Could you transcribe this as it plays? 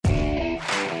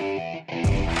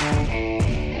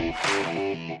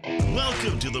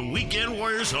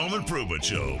Warriors Home Improvement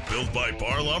Show, built by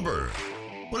Par Lumber.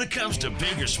 When it comes to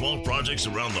big or small projects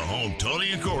around the home,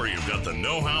 Tony and Corey have got the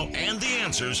know-how and the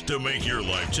answers to make your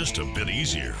life just a bit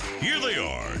easier. Here they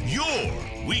are,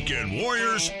 your Weekend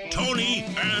Warriors, Tony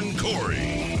and Corey.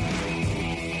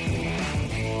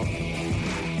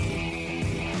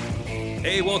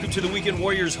 Hey, welcome to the Weekend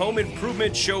Warriors Home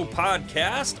Improvement Show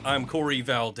podcast. I'm Corey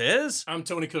Valdez. I'm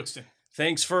Tony Cookston.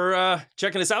 Thanks for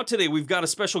checking us out today. We've got a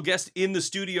special guest in the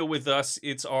studio with us.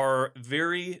 It's our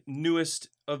very newest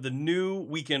of the new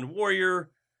Weekend Warrior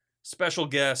special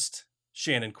guest,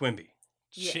 Shannon Quimby.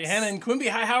 Yes. Shannon Quimby,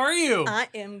 hi, how are you? I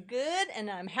am good, and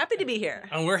I'm happy to be here.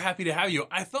 And we're happy to have you.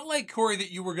 I felt like, Corey,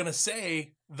 that you were going to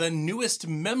say the newest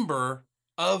member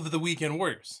of the Weekend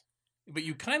Warriors. But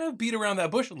you kind of beat around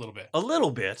that bush a little bit. A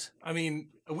little bit. I mean,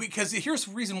 because here's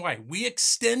the reason why. We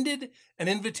extended an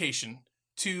invitation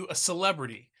to a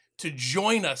celebrity to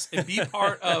join us and be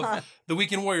part of the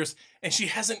Weekend Warriors, and she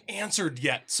hasn't answered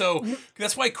yet. So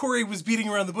that's why Corey was beating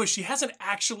around the bush. She hasn't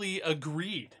actually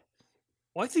agreed.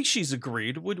 Well, I think she's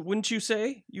agreed. Wouldn't you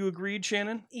say you agreed,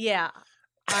 Shannon? Yeah,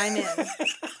 I'm in.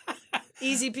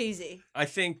 Easy peasy. I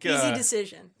think... Easy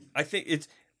decision. I think it's...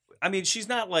 I mean, she's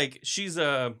not like... She's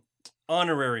a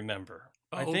honorary member.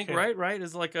 I think, okay. right?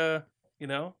 Is like a, you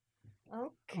know...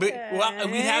 Okay. But well,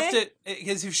 we'd have to,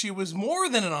 because if she was more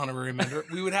than an honorary member,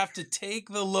 we would have to take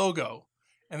the logo,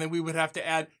 and then we would have to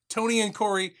add Tony and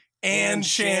Corey and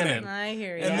Shannon. I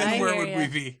hear you. And then where would we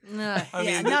be? I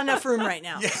mean, not enough room right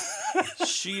now. Yeah.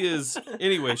 She is.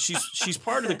 Anyway, she's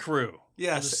part of the crew.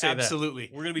 Yes, absolutely.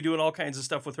 We're going to be doing all kinds of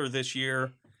stuff with her this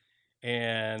year,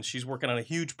 and she's working on a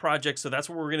huge project. So that's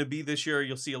where we're going to be this year.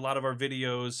 You'll see a lot of our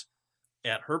videos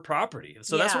at her property.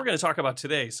 So that's what we're going to talk about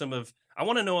today. I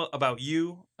want to know about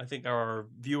you. I think our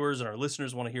viewers and our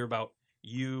listeners want to hear about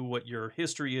you, what your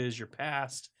history is, your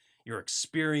past, your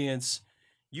experience.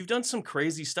 You've done some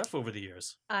crazy stuff over the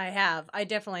years. I have. I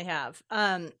definitely have.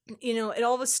 It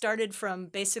always started from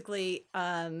basically,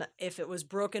 if it was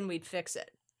broken, we'd fix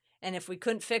it. And if we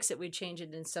couldn't fix it, we'd change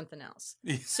it into something else.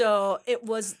 So it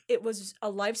was a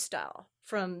lifestyle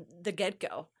from the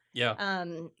get-go. Yeah.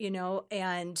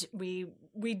 And we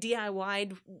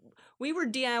DIY'd. We were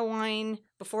DIYing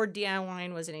before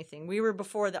DIYing was anything. We were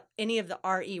before any of the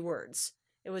RE words.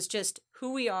 It was just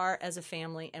who we are as a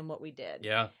family and what we did.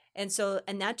 Yeah. And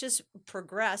that just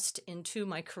progressed into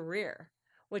my career,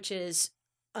 which is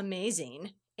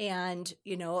amazing. And,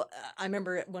 I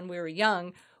remember when we were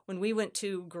young, when we went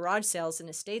to garage sales and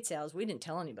estate sales, we didn't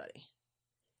tell anybody.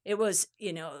 It was,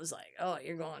 it was like, oh,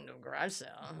 you're going to a garage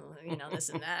sale, this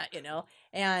and that,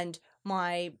 And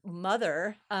my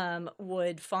mother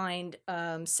would find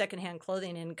secondhand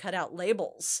clothing and cut out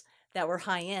labels that were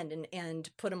high end and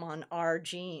put them on our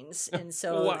jeans. And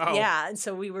so, wow. Yeah. And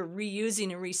so we were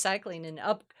reusing and recycling and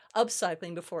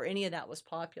upcycling before any of that was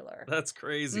popular. That's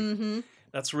crazy. Mm-hmm.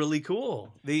 That's really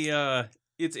cool.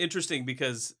 It's interesting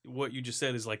because what you just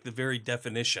said is like the very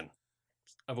definition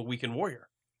of a Weekend Warrior.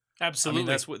 Absolutely.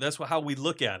 I mean, that's how we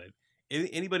look at it.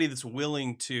 Anybody that's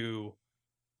willing to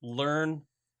learn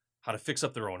how to fix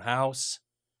up their own house,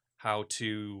 how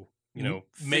to,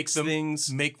 fix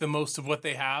things. Make the most of what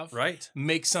they have. Right.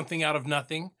 Make something out of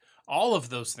nothing. All of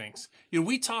those things.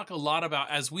 We talk a lot about,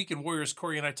 as Weekend Warriors,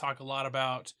 Corey and I talk a lot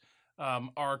about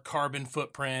our carbon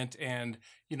footprint and,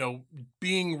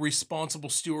 being responsible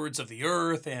stewards of the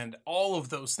earth and all of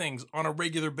those things on a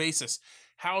regular basis.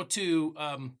 How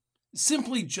to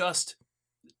simply just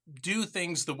do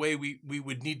things the way we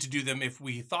would need to do them if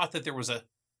we thought that there was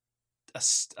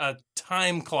a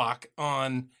time clock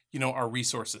on, our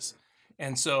resources.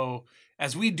 And so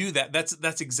as we do that,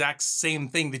 that's exact same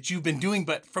thing that you've been doing,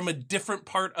 but from a different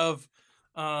part of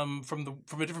from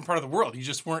a different part of the world. You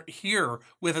just weren't here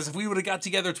with us. If we would have got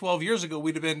together 12 years ago,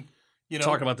 we'd have been,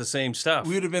 talking about the same stuff.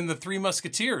 We would have been the Three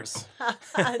Musketeers.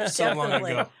 So long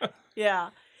ago.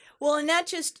 Yeah. Well, and that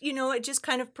just, it just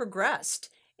kind of progressed.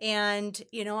 And,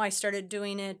 I started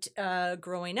doing it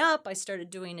growing up. I started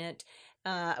doing it.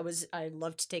 I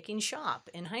loved taking shop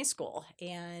in high school,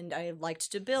 and I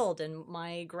liked to build. And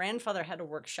my grandfather had a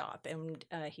workshop, and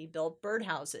he built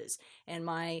birdhouses. And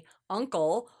my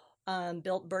uncle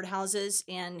built birdhouses,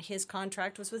 and his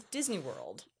contract was with Disney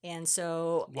World. And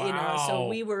so, wow.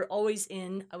 So I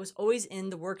was always in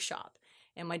the workshop.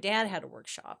 And my dad had a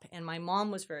workshop, and my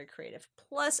mom was very creative.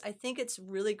 Plus, I think it's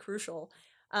really crucial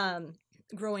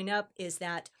growing up is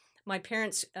that my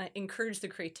parents encouraged the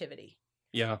creativity.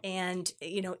 Yeah. And,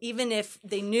 even if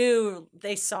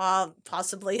they saw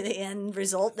possibly the end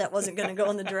result that wasn't going to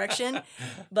go in the direction,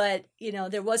 but,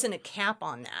 there wasn't a cap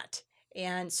on that.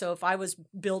 And so if I was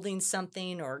building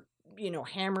something or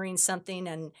hammering something.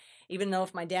 And even though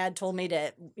if my dad told me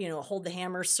to, hold the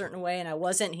hammer a certain way and I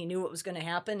wasn't, he knew what was going to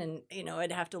happen, and,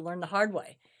 I'd have to learn the hard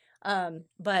way.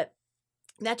 But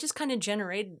that just kind of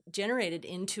generated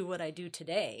into what I do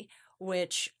today,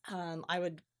 which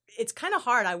it's kind of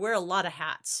hard. I wear a lot of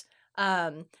hats.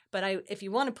 But if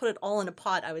you want to put it all in a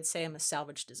pot, I would say I'm a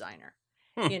salvage designer.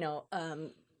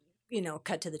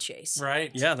 Cut to the chase.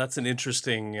 Right. Yeah, that's an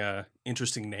interesting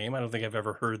name. I don't think I've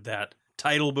ever heard that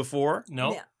title before.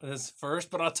 No, that's first.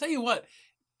 But I'll tell you what,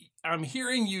 I'm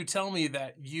hearing you tell me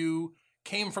that you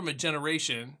came from a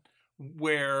generation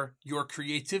where your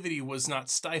creativity was not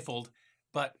stifled,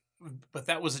 but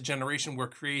that was a generation where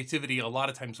creativity a lot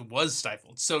of times was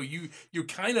stifled. So you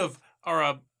kind of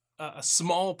are a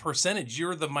small percentage.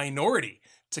 You're the minority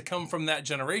to come from that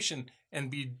generation and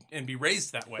be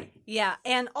raised that way. Yeah,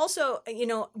 and also,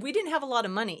 we didn't have a lot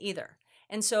of money either.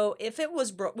 And so if it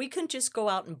was broke, we couldn't just go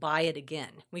out and buy it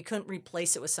again. We couldn't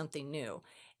replace it with something new.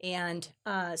 And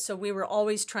so we were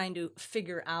always trying to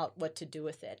figure out what to do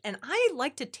with it. And I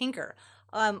like to tinker.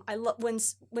 When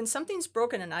something's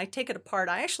broken and I take it apart,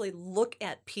 I actually look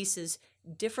at pieces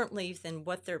differently than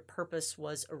what their purpose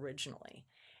was originally.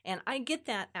 And I get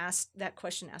that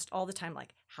question asked all the time,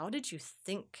 like, how did you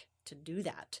think to do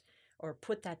that or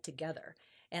put that together?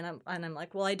 And I'm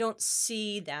like, well, I don't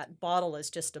see that bottle as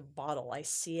just a bottle. I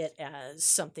see it as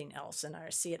something else. And I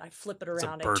flip it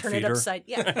around, I turn it upside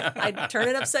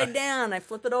down, I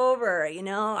flip it over,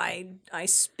 I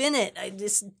spin it, I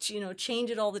just, change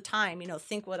it all the time,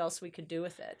 think what else we could do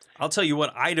with it. I'll tell you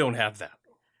what, I don't have that.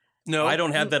 No, I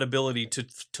don't have that ability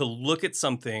to look at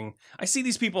something. I see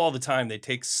these people all the time. They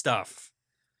take stuff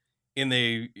and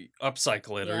they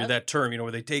upcycle it, or that term,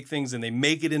 where they take things and they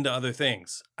make it into other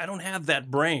things. I don't have that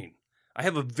brain. I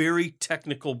have a very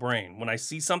technical brain. When I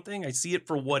see something, I see it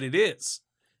for what it is.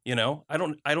 I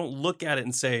don't look at it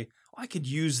and say, I could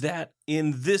use that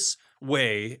in this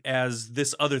way as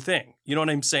this other thing. You know what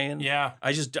I'm saying? Yeah.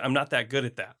 I'm not that good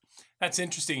at that. That's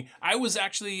interesting. I was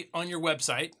actually on your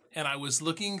website and I was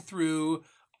looking through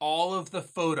all of the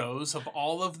photos of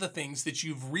all of the things that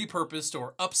you've repurposed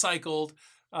or upcycled,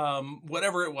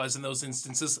 whatever it was in those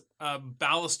instances,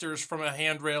 balusters from a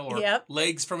handrail or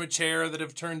legs from a chair that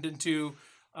have turned into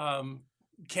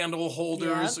candle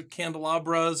holders, or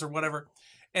candelabras or whatever.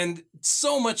 And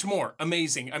so much more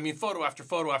amazing. I mean, photo after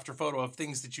photo after photo of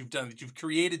things that you've done, that you've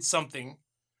created something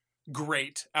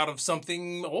great out of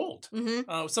something old,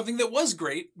 something that was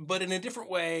great, but in a different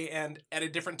way and at a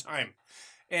different time.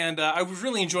 And I was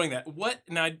really enjoying that. What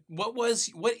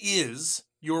is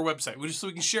your website? Just so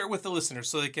we can share it with the listeners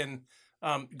so they can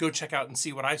go check out and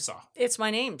see what I saw. It's my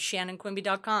name,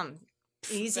 ShannonQuimby.com.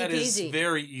 Easy that peasy. That is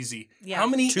very easy. Yeah. How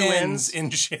many Two N's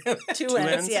in Shannon? Two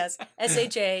N's, yes.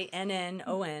 SHANNON.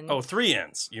 Oh, 3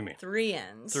 N's, you mean? 3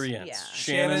 N's. 3 N's. Yeah.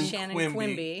 Shannon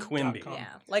Quimby. Quimby. Yeah.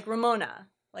 Like Ramona,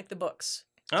 like the books.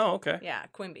 Oh, okay. Yeah,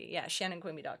 Quimby. Yeah,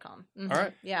 ShannonQuimby.com. All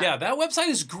right. Yeah, that website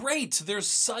is great. There's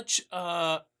such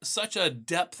a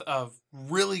depth of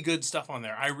really good stuff on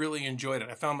there. I really enjoyed it.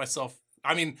 I found myself,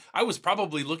 I was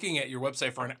probably looking at your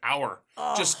website for an hour,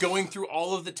 just going through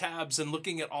all of the tabs and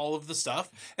looking at all of the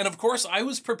stuff. And of course, I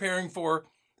was preparing for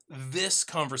this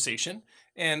conversation,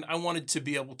 and I wanted to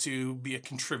be able to be a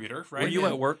contributor, right? Were you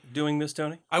at work doing this,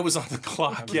 Tony? I was on the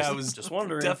clock. I was just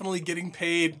wondering. Definitely getting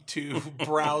paid to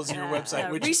browse your website.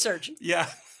 Which, research. Yeah.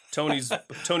 Tony's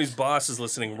boss is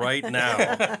listening right now.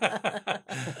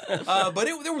 But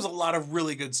there was a lot of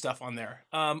really good stuff on there.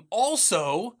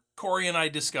 Also, Corey and I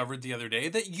discovered the other day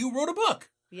that you wrote a book.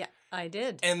 Yeah, I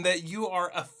did. And that you are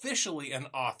officially an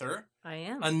author. I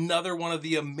am. Another one of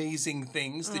the amazing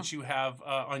things that you have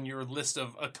on your list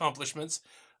of accomplishments.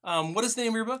 What is the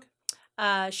name of your book?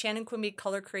 Shannon Quimby,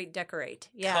 Color, Create, Decorate.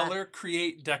 Yeah. Color,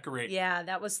 Create, Decorate. Yeah,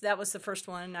 that was the first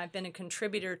one. I've been a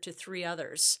contributor to 3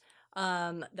 others.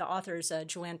 The author is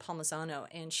Joanne Palmisano,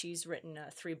 and she's written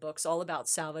 3 books all about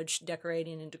salvage,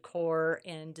 decorating, and decor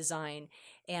and design.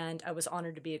 And I was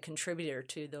honored to be a contributor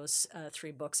to those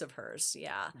 3 books of hers.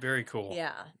 Yeah. Very cool.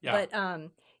 Yeah. But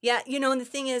and the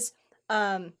thing is,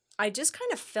 I just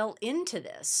kind of fell into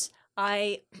this.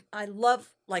 I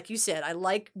love, like you said, I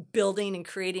like building and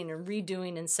creating and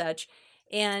redoing and such.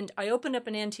 And I opened up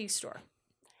an antique store.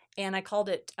 And I called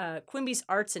it Quimby's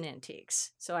Arts and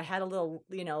Antiques. So I had a little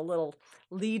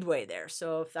leadway there.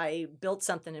 So if I built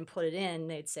something and put it in,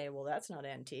 they'd say, well, that's not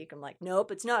antique. I'm like,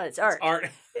 nope, it's not. It's art. It's art.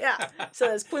 Yeah.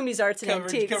 So it's Quimby's Arts and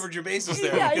Antiques. Covered your bases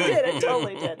there. Yeah, I did. I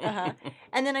totally did.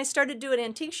 And then I started doing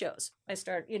antique shows.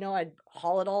 I'd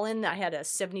haul it all in. I had a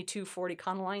 7240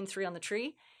 Conaline 3 on the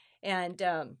tree. And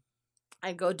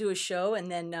I'd go do a show. And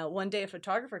then one day a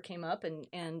photographer came up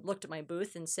and looked at my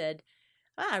booth and said,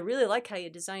 I really like how you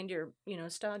designed your,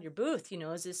 styled your booth.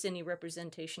 Is this any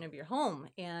representation of your home?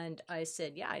 And I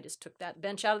said, yeah, I just took that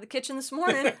bench out of the kitchen this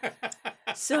morning.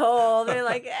 So they're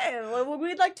like, hey, well,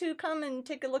 we'd like to come and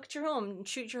take a look at your home and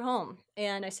shoot your home.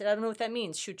 And I said, I don't know what that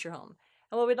means, shoot your home.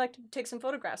 And well, we'd like to take some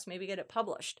photographs, maybe get it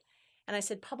published. And I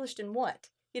said, published in what?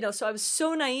 So I was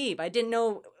so naive. I didn't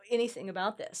know anything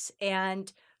about this.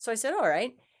 And so I said, all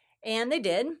right. And they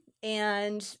did.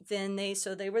 And then they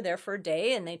were there for a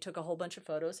day and they took a whole bunch of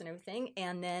photos and everything.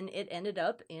 And then it ended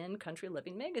up in Country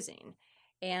Living magazine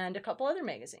and a couple other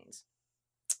magazines.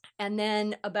 And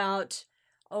then it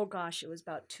was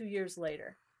about 2 years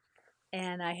later.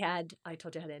 And I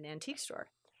told you I had an antique store.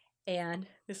 And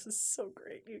this is so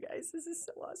great, you guys. This is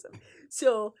so awesome.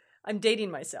 So I'm dating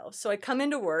myself. So I come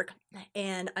into work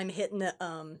and I'm hitting the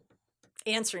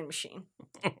answering machine.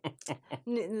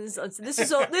 This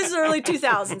is early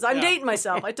 2000s. I'm dating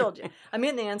myself. I told you. I'm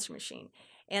hitting the answer machine.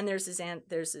 And there's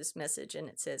this message and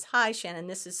it says, "Hi, Shannon,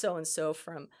 this is so-and-so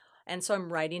from," and so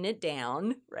I'm writing it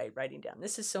down, writing down.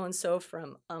 "This is so-and-so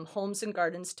from Homes and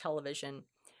Gardens Television.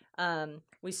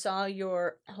 We saw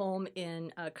your home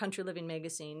in Country Living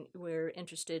magazine. We're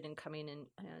interested in coming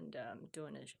and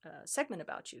doing a segment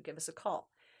about you. Give us a call."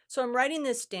 So I'm writing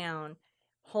this down,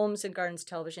 Homes and Gardens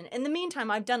Television. In the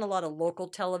meantime, I've done a lot of local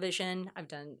television. I've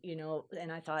done,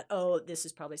 and I thought, oh, this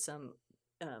is probably some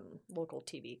local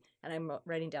TV. And I'm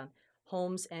writing down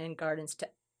Homes and Gardens.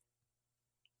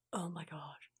 Oh my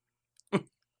gosh.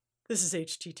 This is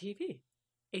HGTV.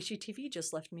 HGTV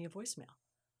just left me a voicemail.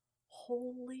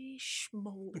 Holy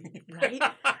schmoly, right?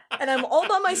 And I'm all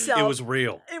by myself. It was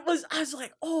real. I was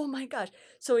like, oh my gosh.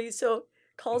 So he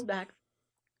calls back.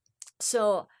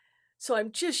 So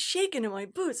I'm just shaking in my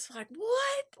boots, like,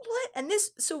 what? And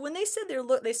so when they said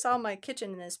they saw my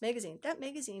kitchen in this magazine, that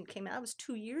magazine came out, it was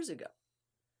 2 years ago.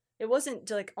 It wasn't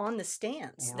like on the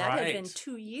stands. Right. That had been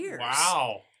 2 years.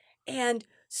 Wow. And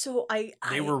so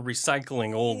they were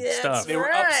recycling old stuff. They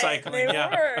were upcycling. They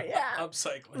were, yeah.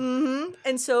 Upcycling. Mm-hmm.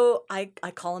 And so I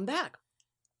call him back,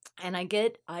 and I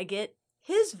get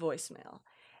his voicemail,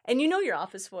 and your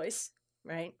office voice,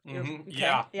 right? Mm-hmm. Okay?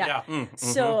 Yeah. Mm-hmm.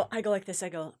 So I go like this. I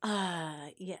go,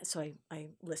 yeah. So I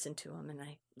listen to him, and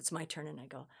it's my turn, and I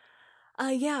go,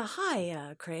 yeah,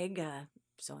 hi, Craig,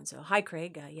 so and so. Hi,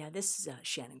 Craig. Yeah, this is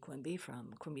Shannon Quimby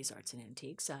from Quimby's Arts and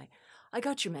Antiques. I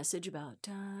got your message about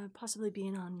possibly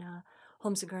being on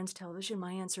Homes and Gardens Television.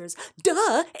 My answer is,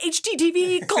 duh,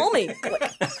 HGTV, call me.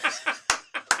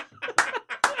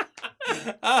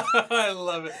 I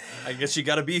love it. I guess you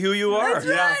got to be who you are. That's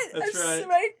right. That's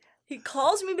right. He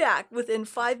calls me back within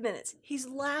 5 minutes. He's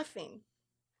laughing.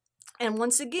 And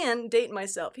once again, dating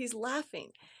myself, he's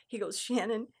laughing. He goes,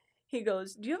 Shannon, he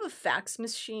goes, do you have a fax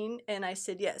machine? And I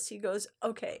said, yes. He goes,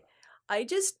 okay, I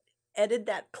just edited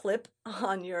that clip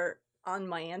on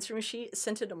my answer machine,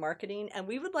 sent it to marketing, and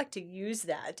we would like to use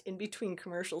that in between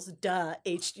commercials. Duh,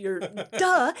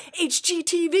 HGTV.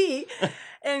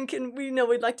 And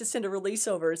we'd like to send a release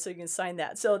over so you can sign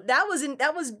that. So that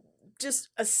was just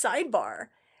a sidebar.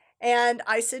 And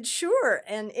I said, sure.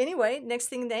 And anyway, next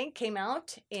thing they came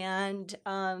out, and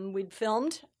we'd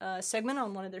filmed a segment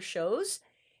on one of their shows.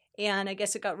 And I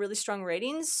guess it got really strong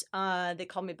ratings. They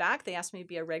called me back. They asked me to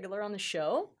be a regular on the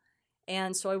show.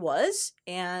 And so I was.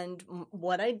 And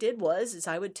what I did is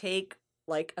I would take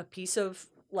like a piece of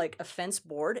like a fence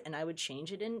board and I would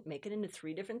change it and make it into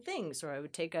 3 different things. Or I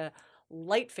would take a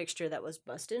light fixture that was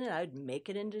busted and I would make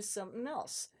it into something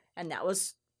else. And that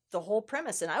was the whole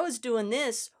premise. And I was doing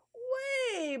this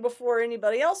way before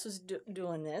anybody else was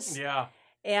doing this. Yeah.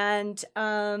 And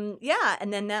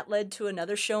and then that led to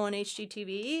another show on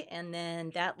HGTV, and then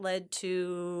that led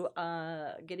to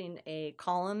getting a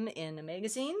column in a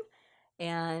magazine,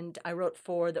 and I wrote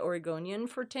for the Oregonian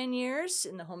for 10 years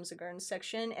in the Homes and Gardens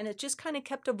section, and it just kind of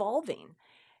kept evolving.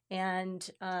 And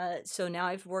so now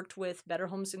I've worked with Better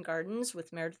Homes and Gardens,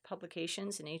 with Meredith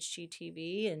Publications and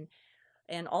HGTV,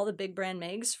 and all the big brand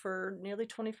mags for nearly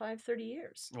 25, 30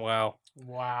 years. Wow.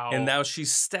 And now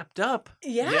she's stepped up.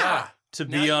 Yeah. To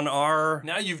be on our...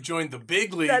 Now you've joined the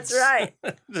big leagues. That's right.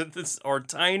 This our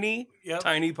tiny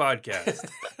podcast.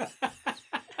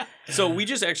 So we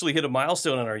just actually hit a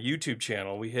milestone on our YouTube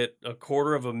channel. We hit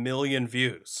 250,000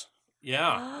 views.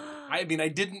 Yeah. I mean, I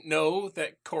didn't know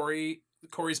that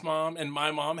Corey's mom and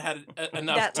my mom had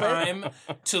enough time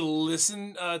to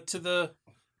listen to the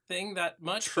thing that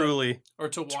much. Truly. Or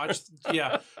to watch.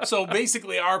 Yeah. So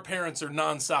basically our parents are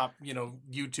nonstop,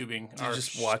 YouTubing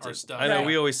our stuff. I know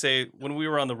we always say, when we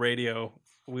were on the radio,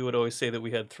 we would always say that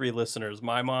we had 3 listeners.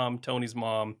 My mom, Tony's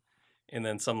mom, And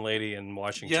then some lady in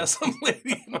Washington. Yeah, some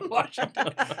lady in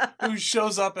Washington who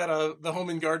shows up at the Home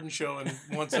and Garden show and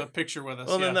wants a picture with us.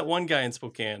 Well, then that one guy in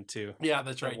Spokane too. Yeah,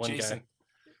 that's right, one Jason. Guy.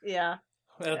 Yeah.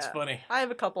 That's funny. I have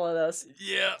a couple of those.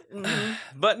 Yeah. Mm-hmm.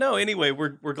 But no, anyway,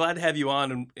 we're glad to have you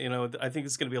on, and I think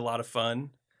it's going to be a lot of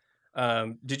fun.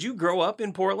 Did you grow up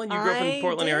in Portland? You grew up in the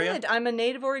Portland area? I'm a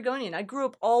native Oregonian. I grew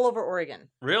up all over Oregon.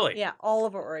 Really? Yeah, all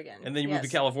over Oregon. And then you moved to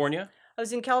California? I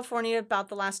was in California about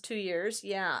the last 2 years.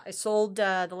 Yeah, I sold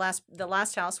the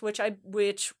last house,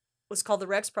 which was called the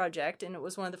Rex Project, and it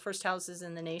was one of the first houses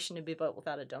in the nation to be built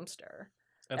without a dumpster.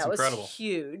 That's that incredible. Was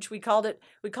huge. We called it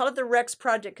the Rex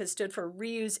Project because it stood for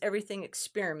Reuse Everything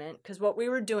Experiment. Because what we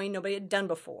were doing, nobody had done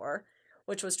before,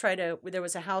 which was there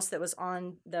was a house that was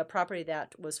on the property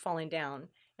that was falling down,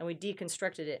 and we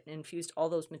deconstructed it and infused all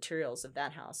those materials of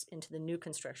that house into the new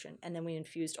construction, and then we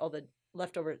infused all the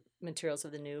leftover materials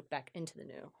of the new back into the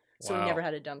new. So we never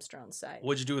had a dumpster on site.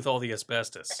 What'd you do with all the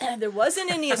asbestos? There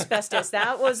wasn't any asbestos.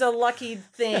 That was a lucky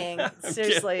thing.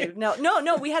 Seriously.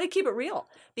 No. We had to keep it real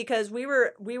because we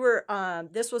were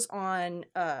this was on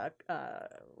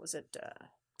was it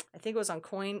I think it was on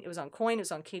Coin. It was on Coin. It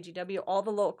was on KGW. All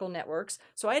the local networks.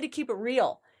 So I had to keep it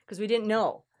real because we didn't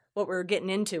know what we were getting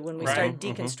into when we started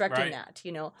deconstructing that.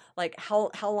 Like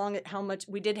how much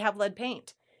we did have lead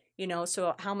paint.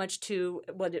 So how much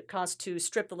what it cost to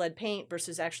strip the lead paint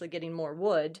versus actually getting more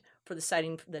wood for the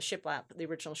siding, the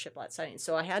original shiplap siding.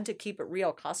 So I had to keep it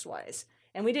real cost wise,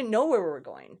 and we didn't know where we were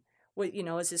going.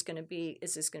 Is this going to be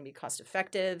cost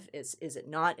effective? Is it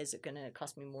not? Is it going to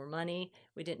cost me more money?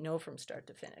 We didn't know from start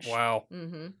to finish. Wow.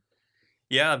 Mm-hmm.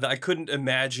 Yeah, I couldn't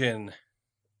imagine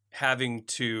having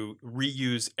to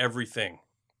reuse everything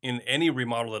in any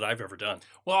remodel that I've ever done.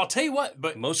 Well, I'll tell you what,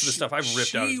 but most of the stuff I've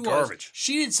ripped out is garbage.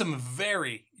 She did some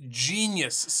very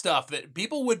genius stuff that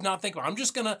people would not think of. I'm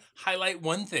just going to highlight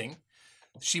one thing.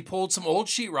 She pulled some old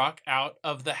sheetrock out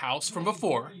of the house from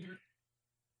before.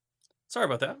 Sorry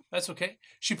about that. That's okay.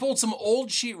 She pulled some old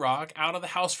sheetrock out of the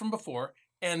house from before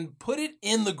and put it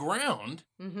in the ground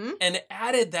and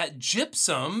added that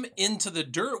gypsum into the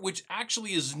dirt, which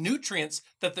actually is nutrients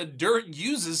that the dirt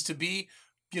uses to be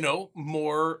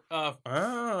more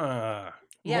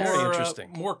Very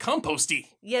interesting. More composty.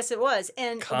 Yes, it was.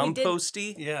 And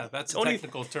composty? Yeah, that's a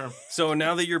technical term. So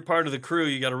now that you're part of the crew,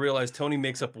 you got to realize Tony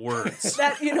makes up words.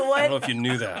 You know what? I don't know if you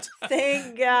knew that.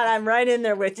 Thank God I'm right in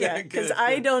there with you. Because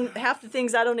half the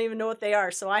things I don't even know what they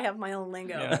are. So I have my own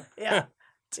lingo. Yeah.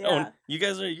 You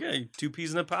guys are two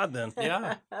peas in a pod then.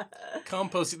 Yeah.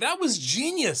 Composting. That was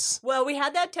genius. Well, we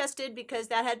had that tested because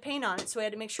that had paint on it. So we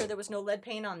had to make sure there was no lead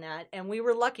paint on that. And we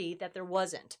were lucky that there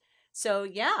wasn't. So,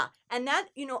 yeah. And that,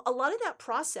 a lot of that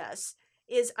process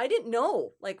is I didn't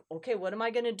know, like, okay, what am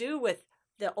I going to do with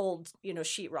the old,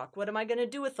 sheetrock? What am I going to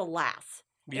do with the lath?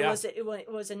 Yeah. It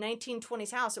was a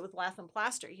 1920s house with lath and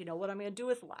plaster. What am I going to do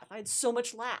with lath? I had so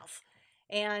much lath.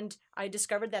 And I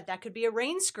discovered that could be a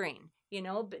rain screen. In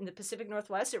the Pacific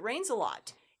Northwest, it rains a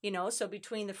lot. So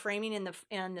between the framing and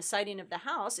the siding of the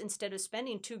house, instead of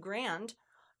spending $2,000,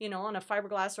 on a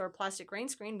fiberglass or a plastic rain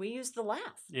screen, we used the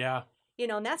lath. Yeah.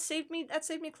 And that saved me about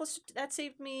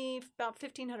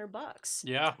 $1,500.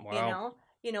 Yeah. Wow.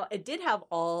 It did have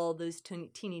all those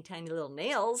teeny tiny little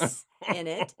nails in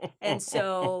it. And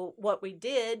so what we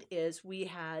did is we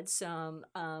had some,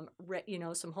 some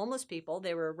homeless people.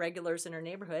 They were regulars in our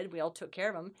neighborhood. We all took care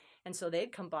of them. And so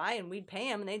they'd come by and we'd pay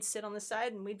them and they'd sit on the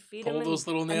side and we'd feed them. Pull those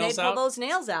little nails out? And they'd pull those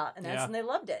nails out. And and they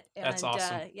loved it. And, that's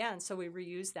awesome. And so we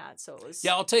reused that. So it was.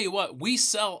 Yeah, I'll tell you what. We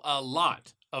sell a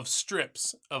lot of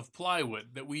strips of plywood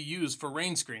that we use for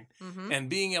rain screen, and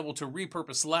being able to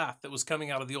repurpose lath that was coming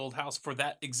out of the old house for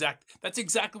that's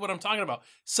exactly what I'm talking about.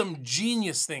 Some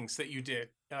genius things that you did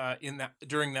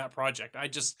during that project. I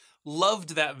just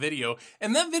loved that video,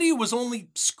 and that video was only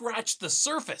scratched the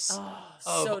surface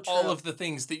of all of the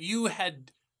things that you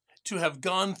had to have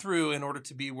gone through in order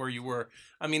to be where you were.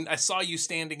 I mean, I saw you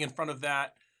standing in front of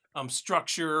that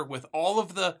structure with all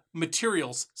of the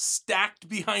materials stacked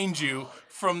behind you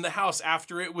from the house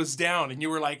after it was down. And you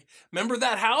were like, remember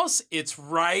that house? It's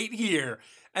right here.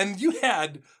 And you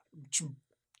had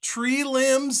tree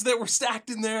limbs that were stacked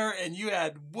in there and you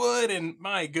had wood and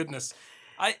my goodness.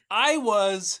 I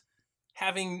was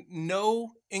having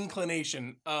no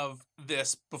inclination of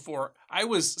this before. I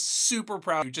was super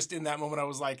proud. Just in that moment, I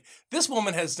was like, this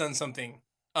woman has done something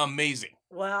amazing.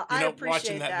 Well, I appreciate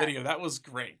watching that video. That was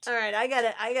great. All right, I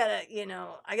gotta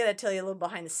tell you a little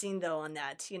behind the scene though on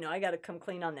that. I gotta come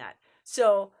clean on that.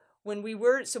 So we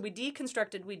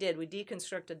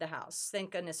deconstructed the house.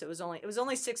 Thank goodness it was only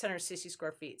 660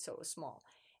 square feet, so it was small.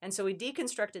 And so we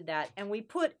deconstructed that and we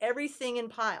put everything in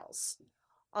piles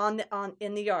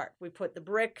in the yard. We put the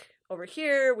brick over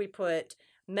here. We put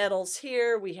metals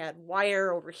here. We had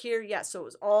wire over here. Yeah, so it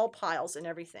was all piles and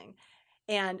everything.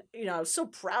 And I was so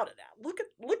proud of that. Look at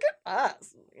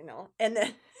us, And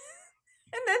then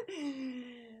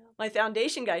my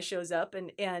foundation guy shows up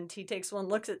and he takes one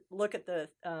look at the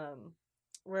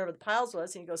wherever the piles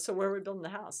was, and he goes, "So where are we building the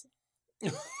house?"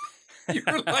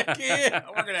 You're like, yeah,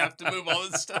 we're gonna have to move all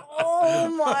this stuff. Oh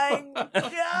my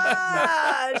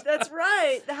gosh, that's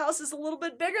right. The house is a little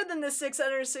bit bigger than the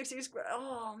 660 square.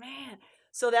 Oh man.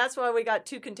 So that's why we got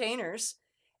 2 containers,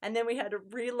 and then we had to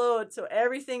reload. So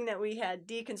everything that we had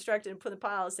deconstructed and put in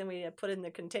piles, then we had put in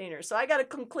the containers. So I got to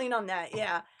come clean on that.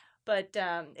 Yeah. But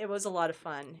it was a lot of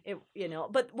fun.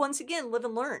 But once again, live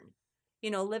and learn.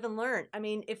 Live and learn. I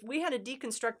mean, if we had to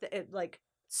deconstruct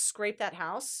scrape that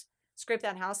house,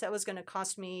 that was going to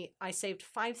cost me, I saved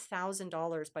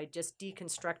 $5,000 by just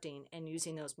deconstructing and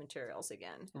using those materials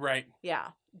again. Right. Yeah.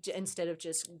 Instead of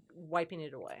just wiping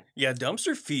it away. Yeah,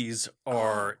 dumpster fees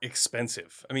are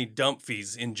expensive. I mean, dump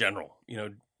fees in general.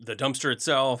 The dumpster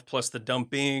itself, plus the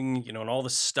dumping, and all the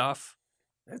stuff.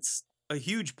 That's a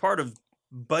huge part of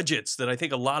budgets that I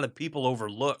think a lot of people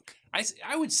overlook.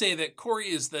 I would say that Corey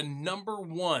is the number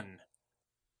one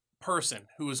person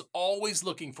who is always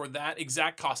looking for that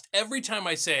exact cost. Every time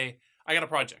I say, I got a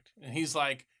project, and he's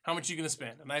like, how much are you going to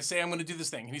spend? And I say, I'm going to do this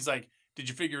thing. And he's like, did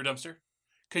you figure a dumpster?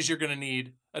 Because you're going to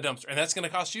need a dumpster. And that's going to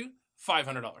cost you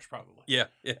 $500 probably. Yeah.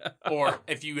 Or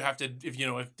if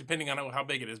depending on how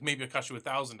big it is, maybe it costs you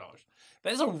 $1,000.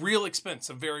 That is a real expense,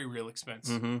 a very real expense.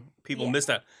 Mm-hmm. People miss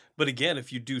that. But again,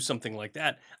 if you do something like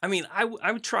that, I mean, I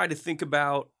would try to think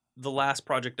about the last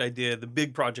project I did. The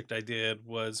big project I did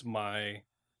was my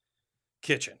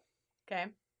kitchen. Okay.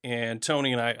 And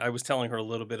Tony and I was telling her a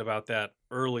little bit about that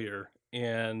earlier.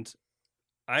 And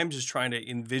I'm just trying to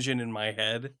envision in my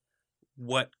head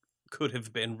what could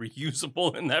have been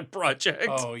reusable in that project.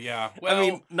 Oh, yeah. Well, I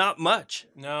mean, not much.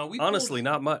 No,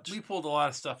 not much. We pulled a lot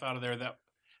of stuff out of there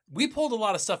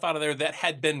that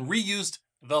had been reused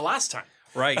the last time.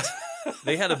 Right.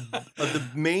 They had the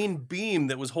main beam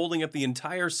that was holding up the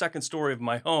entire second story of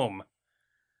my home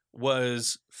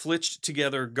was flitched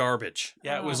together garbage.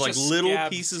 Yeah, it was like little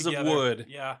pieces together. Of wood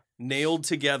yeah, nailed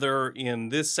together in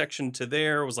this section to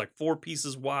there. It was like 4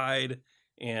 pieces wide,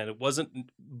 and it wasn't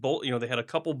bolt. They had a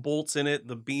couple bolts in it,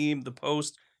 the beam, the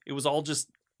post. It was all just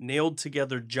nailed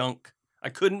together junk. I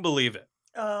couldn't believe it.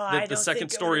 Oh, the second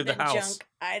story of the house. Junk.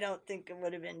 I don't think it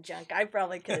would have been junk. I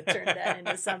probably could have turned that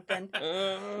into something.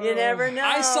 You never know.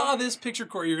 I saw this picture,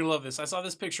 Corey. You're gonna love this. I saw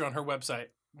this picture on her website.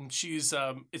 And she's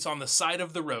it's on the side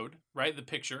of the road, right? The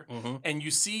picture, and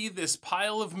you see this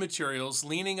pile of materials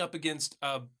leaning up against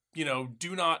a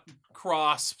do not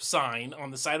cross sign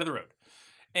on the side of the road,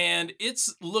 and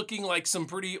it's looking like some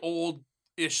pretty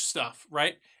old-ish stuff,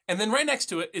 right? And then right next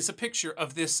to it is a picture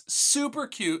of this super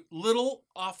cute little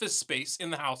office space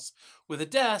in the house with a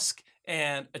desk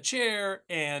and a chair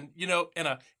and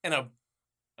a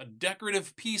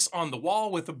decorative piece on the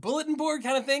wall with a bulletin board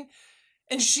kind of thing.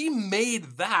 And she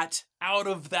made that out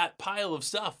of that pile of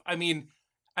stuff. I mean,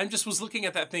 I just was looking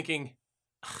at that thinking,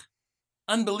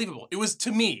 unbelievable. It was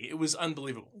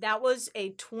unbelievable. That was a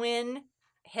twin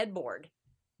headboard.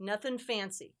 Nothing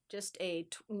fancy, just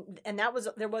and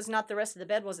there was not, the rest of the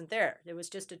bed wasn't there. There was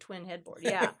just a twin headboard.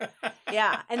 Yeah.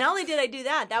 Yeah. And not only did I do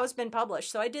that, that was been published.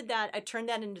 So I did that. I turned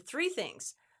that into 3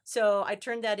 things. So I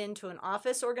turned that into an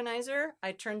office organizer.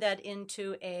 I turned that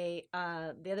into I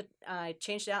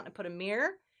changed it out and I put a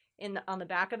mirror on the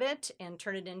back of it and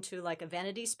turned it into like a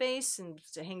vanity space and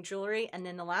to hang jewelry. And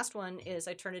then the last one is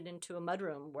I turned it into a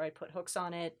mudroom where I put hooks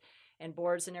on it and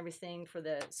boards and everything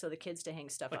so the kids to hang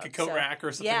stuff like up. a coat rack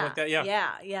or something like that. Yeah.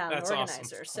 Yeah. That's an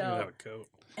organizer. awesome. So I don't have a coat.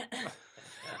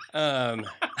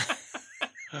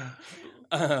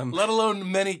 Let alone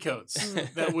many coats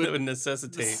that would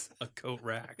necessitate a coat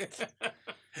rack.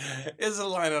 Is a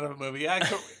line out of a movie.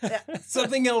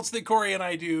 Something else that Corey and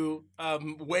I do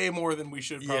way more than we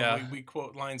should probably. Yeah. We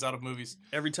quote lines out of movies.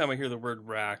 Every time I hear the word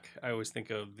rack, I always think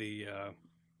of the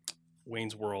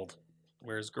Wayne's World,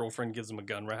 where his girlfriend gives him a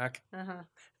gun rack. Uh-huh.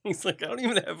 He's like, I don't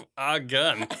even have a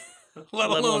gun, let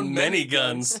alone many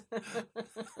guns.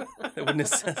 That would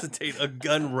necessitate a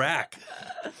gun rack.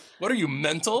 What are you,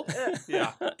 mental?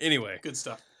 Yeah. Anyway. Good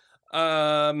stuff.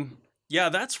 Yeah,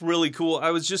 that's really cool. I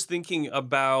was just thinking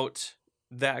about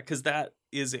that because that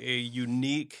is a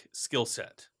unique skill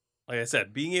set. Like I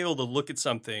said, being able to look at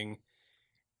something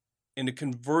and to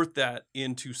convert that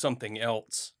into something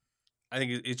else, I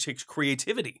think it takes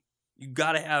creativity. You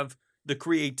got to have the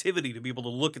creativity to be able to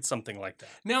look at something like that.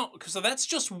 Now, so that's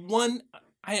just one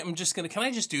can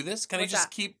I just do this? Can I What's just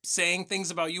that? keep saying things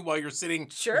about you while you're sitting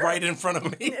Sure. right in front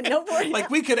of me? No worries. Like,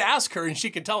 we could ask her and she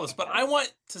could tell us, but I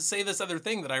want to say this other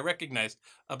thing that I recognized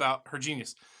about her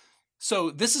genius.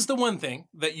 So this is the one thing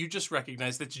that you just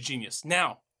recognized that's genius.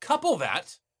 Now, couple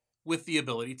that with the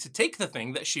ability to take the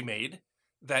thing that she made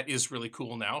that is really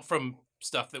cool now from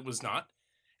stuff that was not,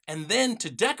 and then to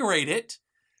decorate it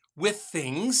with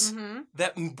things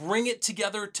that bring it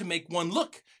together to make one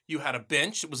look. You had a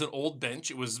bench. It was an old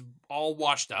bench. It was all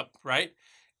washed up, right?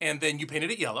 And then you painted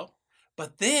it yellow.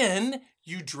 But then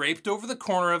you draped over the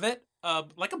corner of it,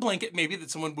 like a blanket maybe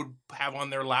that someone would have on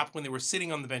their lap when they were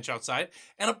sitting on the bench outside.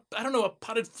 And a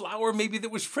potted flower maybe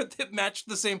that matched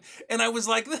the same. And I was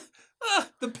like,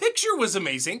 the picture was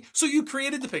amazing. So you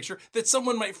created the picture that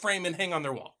someone might frame and hang on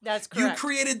their wall. That's correct. You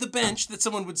created the bench that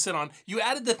someone would sit on. You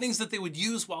added the things that they would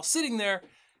use while sitting there.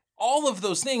 All of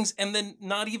those things, and then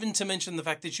not even to mention the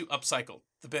fact that you upcycled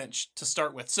the bench to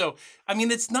start with. So, I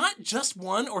mean, it's not just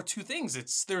one or two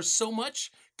things. There's so much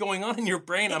going on in your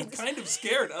brain. I'm kind of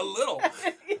scared a little.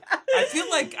 I feel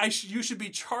like you should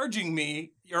be charging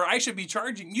me, or you should be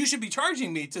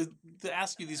charging me to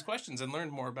ask you these questions and learn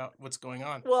more about what's going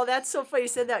on. Well, that's so funny you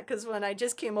said that, because when I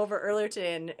just came over earlier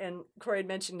today and Corey had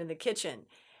mentioned in the kitchen,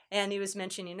 and he was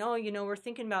mentioning, we're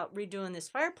thinking about redoing this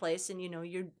fireplace, and,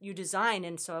 you design,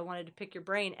 and so I wanted to pick your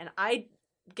brain. And I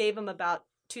gave him about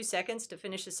 2 seconds to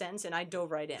finish the sentence, and I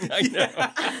dove right in. I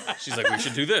know. She's like, we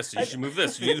should do this. You should move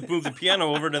this. You need to move the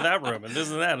piano over to that room, and this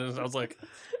and that. And I was like,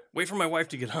 wait for my wife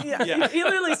to get home. Yeah. He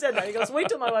literally said that. He goes, wait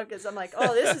till my wife gets. I'm like,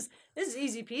 oh, this is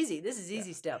easy peasy. This is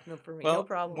easy stuff. No, for me, no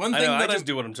problem. I just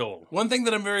do what I'm told. One thing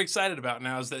that I'm very excited about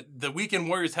now is that the Weekend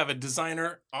Warriors have a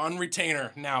designer on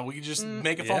retainer now. We can just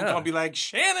make a phone call and be like,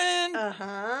 Shannon,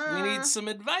 we need some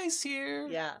advice here.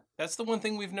 Yeah. That's the one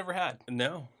thing we've never had.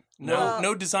 No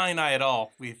design eye at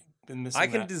all. We've been missing I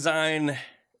can that. design,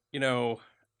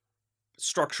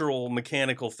 structural,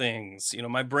 mechanical things.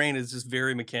 My brain is just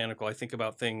very mechanical. I think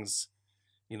about things,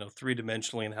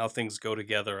 three-dimensionally and how things go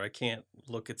together. I can't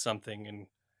look at something and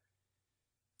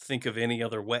think of any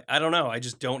other way. I don't know. I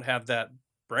just don't have that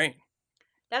brain.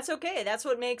 That's okay. That's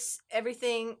what makes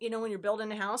everything, when you're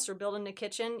building a house or building a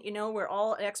kitchen, we're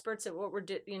all experts at what we're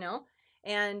doing,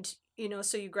 and,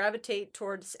 so you gravitate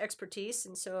towards expertise.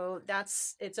 And so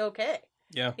it's okay.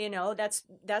 Yeah.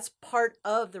 That's part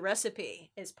of the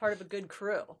recipe. It's part of a good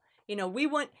crew. You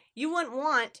wouldn't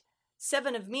want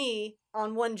 7 of me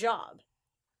on one job,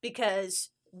 because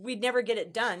we'd never get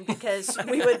it done, because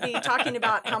we would be talking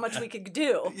about how much we could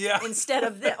do instead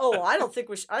of this. Oh, I think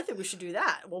we should do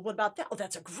that. Well, what about that? Oh,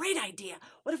 that's a great idea.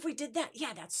 What if we did that?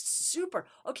 Yeah, that's super.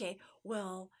 Okay,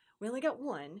 well, we only got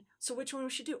one, so which one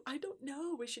we should do? I don't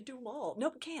know. We should do them all.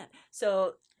 Nope, can't.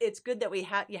 So it's good that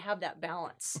you have that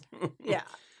balance. Yeah.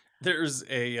 There's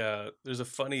a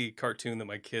funny cartoon that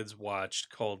my kids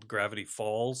watched called Gravity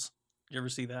Falls. You ever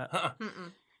see that?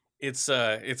 Mm-mm.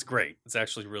 It's great. It's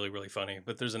actually really, really funny.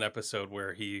 But there's an episode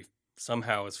where he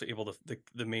somehow is able to,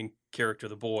 the main character,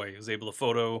 the boy, is able to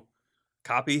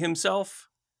photocopy himself.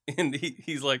 And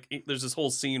he's like, there's this whole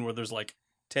scene where there's like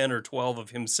 10 or 12 of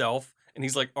himself, and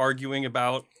he's like arguing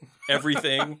about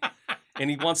everything. And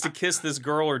he wants to kiss this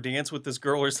girl or dance with this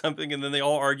girl or something, and then they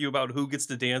all argue about who gets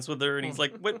to dance with her. And he's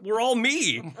like, we're all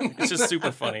me. It's just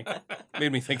super funny.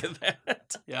 Made me think of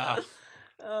that. Yeah.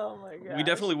 Oh my god. We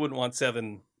definitely wouldn't want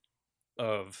 7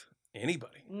 of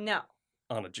anybody. No.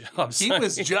 On a job He site.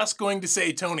 was just going to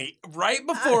say Tony. Right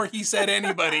before he said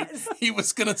anybody, he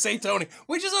was going to say Tony,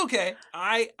 which is okay.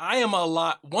 I am a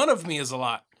lot. One of me is a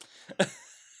lot.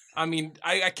 I mean,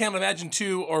 I can't imagine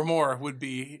 2 or more would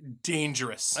be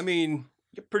dangerous. I mean,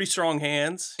 you have pretty strong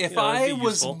hands. If I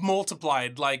was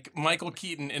multiplied like Michael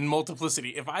Keaton in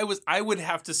Multiplicity, I would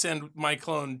have to send my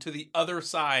clone to the other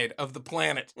side of the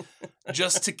planet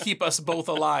just to keep us both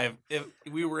alive. If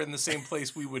we were in the same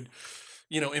place, we would,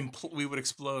 we would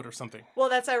explode or something. Well,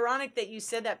 that's ironic that you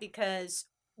said that, because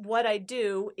what I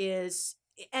do is,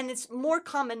 and it's more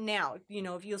common now,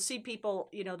 if you'll see people,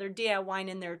 they're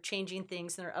DIYing and they're changing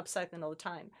things and they're upcycling all the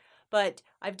time. But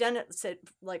I've done it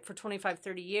like for 25,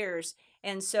 30 years.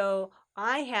 And so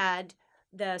I had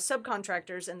the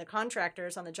subcontractors and the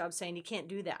contractors on the job saying, you can't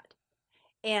do that.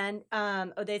 And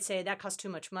they'd say, that costs too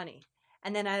much money.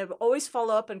 And then I would always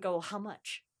follow up and go, how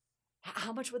much?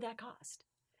 How much would that cost?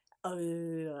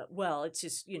 Well, it's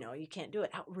just, you can't do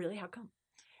it. Really? How come?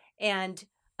 And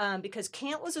because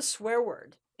can't was a swear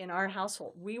word in our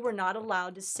household. We were not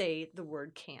allowed to say the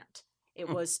word can't. It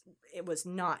was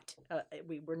not.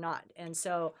 We were not. And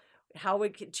so how we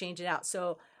could change it out.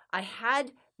 So I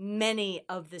had many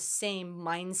of the same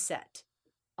mindset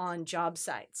on job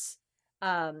sites.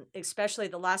 especially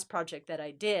the last project that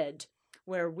I did,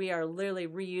 where we are literally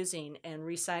reusing and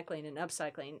recycling and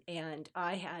upcycling. And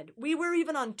we were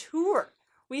even on tour.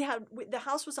 The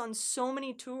house was on so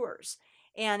many tours.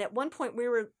 And at one point we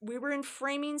were in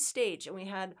framing stage, and we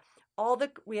had all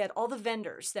the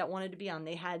vendors that wanted to be on.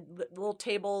 They had little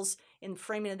tables in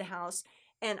framing of the house.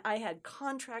 And I had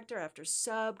contractor after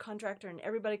subcontractor, and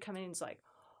everybody coming in and was like,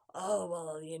 oh,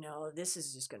 well, this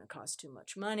is just going to cost too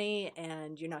much money,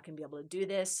 and you're not going to be able to do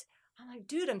this. I'm like,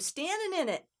 dude, I'm standing in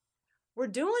it. We're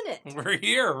doing it. We're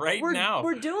here now.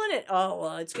 We're doing it. Oh,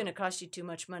 well, it's going to cost you too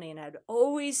much money. And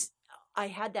I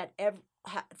had that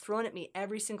thrown at me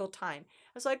every single time.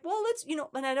 I was like, well,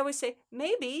 and I'd always say,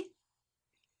 maybe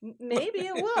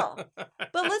it will.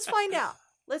 But let's find out.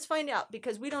 Let's find out,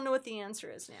 because we don't know what the answer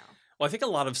is now. Well, I think a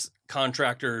lot of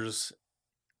contractors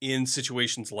in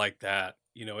situations like that,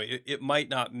 it might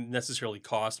not necessarily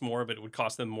cost more, but it would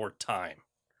cost them more time,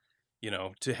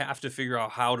 to have to figure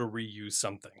out how to reuse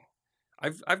something.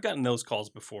 I've gotten those calls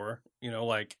before,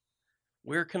 like,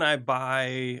 where can I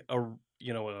buy a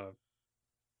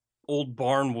old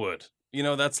barn wood?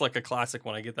 That's like a classic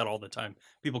one. I get that all the time.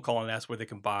 People call and ask where they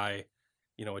can buy,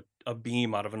 a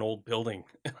beam out of an old building.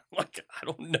 Like, I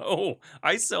don't know.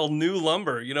 I sell new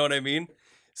lumber. You know what I mean?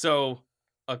 So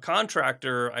a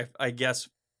contractor, I guess,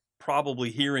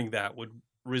 probably hearing that would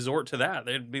resort to that.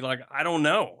 They'd be like, I don't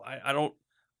know. I don't,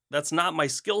 that's not my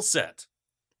skill set,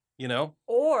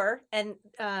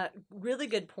 Really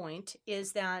good point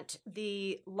is that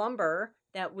the lumber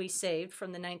that we saved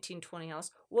from the 1920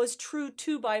 house was true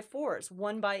 2x4s,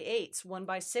 1x8s,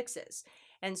 1x6s.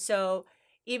 And so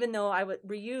even though I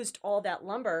reused all that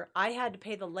lumber, I had to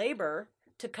pay the labor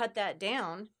to cut that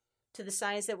down to the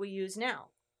size that we use now.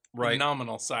 Right.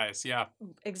 Nominal size, yeah.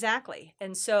 Exactly.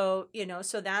 And so,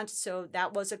 so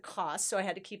that was a cost. So I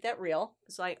had to keep that real.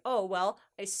 It's like, oh, well,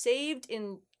 I saved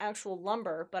in actual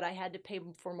lumber, but I had to pay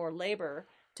for more labor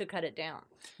to cut it down.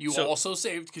 You also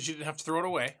saved because you didn't have to throw it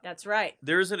away. That's right.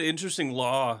 There's an interesting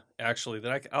law, actually,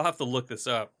 that I'll have to look this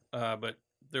up. But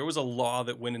there was a law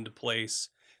that went into place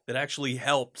that actually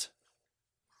helped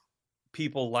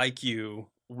people like you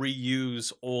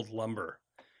reuse old lumber,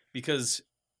 because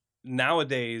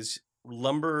nowadays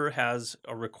lumber has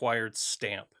a required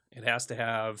stamp. It has to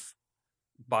have,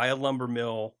 by a lumber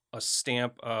mill, a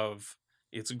stamp of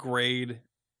its grade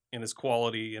and its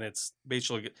quality and its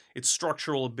basically its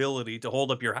structural ability to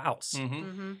hold up your house. Mm-hmm.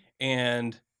 Mm-hmm.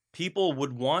 And people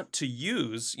would want to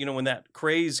use, when that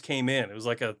craze came in, it was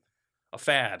like a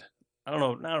fad. I don't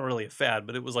know, not really a fad,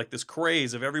 but it was like this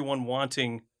craze of everyone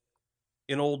wanting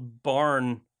an old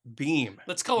barn beam.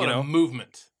 Let's call it a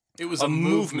movement. It was a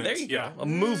movement. There you go. A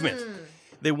movement.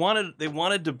 They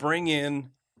wanted to bring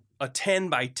in a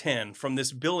 10x10 from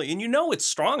this building, and it's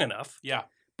strong enough. Yeah.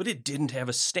 But it didn't have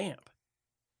a stamp.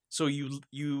 So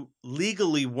you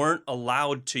legally weren't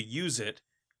allowed to use it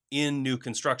in new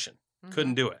construction. Mm-hmm.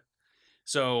 Couldn't do it.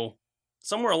 So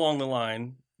somewhere along the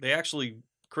line, they actually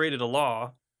created a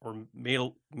law or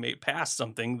passed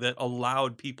something that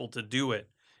allowed people to do it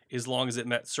as long as it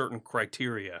met certain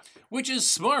criteria. Which is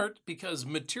smart, because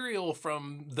material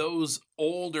from those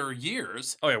older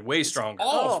years... Oh, yeah, way stronger.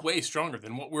 Way stronger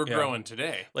than what we're growing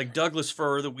today. Like Douglas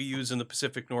fir that we use in the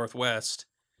Pacific Northwest,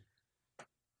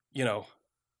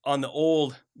 on the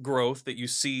old growth that you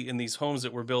see in these homes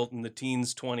that were built in the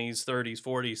teens, 20s, 30s,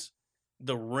 40s,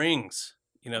 the rings,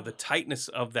 the tightness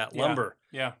of that lumber.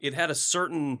 Yeah. It had a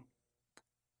certain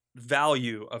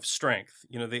value of strength,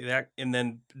 and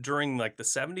then during like the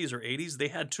 70s or 80s, they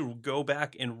had to go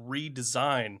back and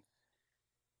redesign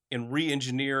and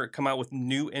re-engineer, come out with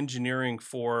new engineering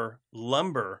for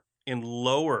lumber and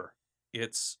lower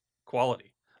its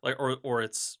quality, like or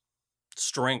its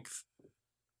strength.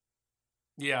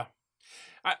 Yeah.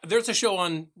 There's a show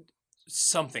on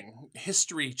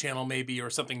History Channel maybe, or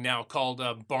something now, called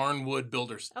Barnwood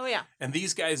Builders. Oh, yeah. And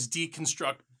these guys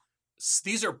deconstruct.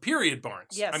 These are period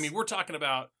barns. Yes. I mean, we're talking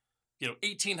about,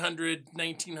 1800,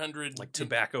 1900. Like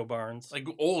tobacco barns. Like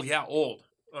old, yeah, old.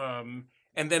 And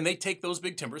then they take those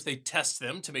big timbers, they test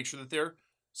them to make sure that they're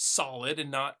solid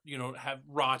and not, have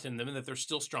rot in them, and that they're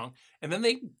still strong. And then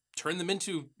they turn them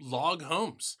into log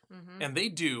homes. Mm-hmm. And they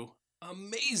do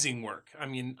amazing work. I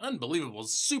mean, unbelievable,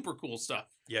 super cool stuff.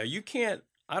 Yeah, you can't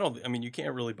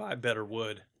really buy better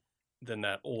wood than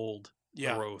that old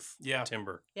growth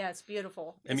timber. Yeah, it's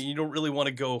beautiful. I mean, you don't really want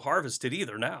to go harvest it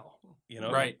either now.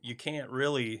 Right. You can't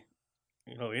really,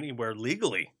 anywhere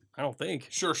legally, I don't think.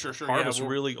 Sure. Harvest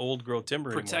really old growth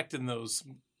timber protecting anymore. Those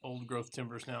old growth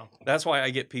timbers now. That's why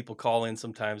I get people call in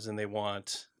sometimes, and they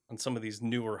want, on some of these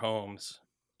newer homes,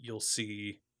 you'll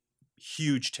see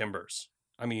huge timbers.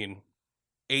 I mean,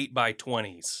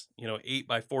 8x20s,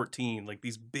 8x14, like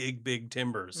these big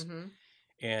timbers. Mm-hmm.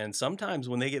 And sometimes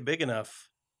when they get big enough,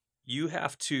 you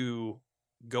have to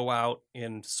go out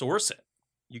and source it.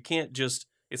 You can't just,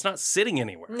 it's not sitting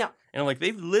anywhere. No. And like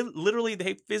they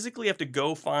physically have to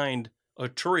go find a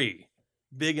tree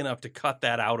big enough to cut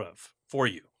that out of for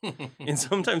you. And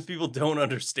sometimes people don't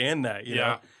understand that, you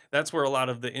know. That's where a lot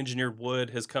of the engineered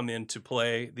wood has come into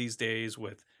play these days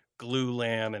with glue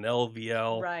lam and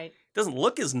LVL. Right. It doesn't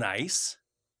look as nice,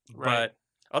 but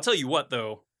I'll tell you what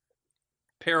though,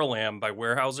 Paralam by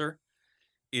Weyerhaeuser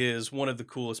is one of the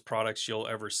coolest products you'll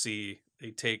ever see.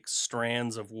 They take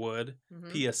strands of wood,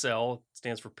 PSL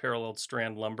stands for paralleled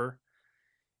strand lumber,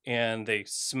 and they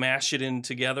smash it in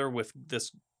together with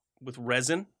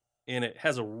resin, and it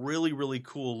has a really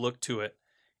cool look to it.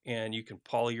 And you can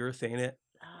polyurethane it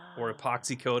or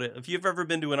epoxy coat it. If you've ever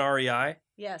been to an REI,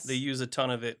 yes, they use a ton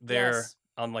of it there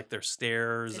on like their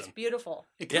stairs. It's beautiful.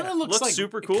 It kind of looks like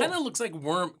super cool. It kind of looks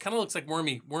like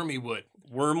wormy wood.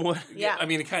 Wormwood. Yeah. I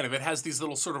mean, it has these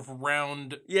little sort of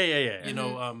round. Yeah. You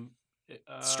know,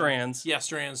 strands. Yeah,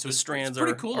 strands. The strands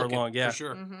pretty cool are looking, long. Yeah, for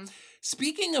sure. Mm-hmm.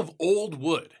 Speaking of old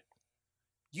wood,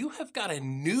 you have got a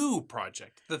new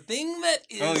project. The thing that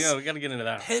is we got to get into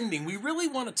that. pending. We really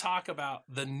want to talk about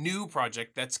the new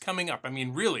project that's coming up. I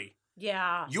mean, really.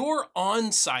 Yeah. You're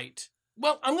on site.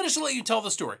 Well, I'm going to let you tell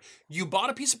the story. You bought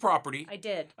a piece of property. I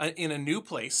did. In a new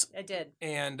place. I did.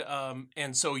 And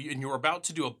so you're about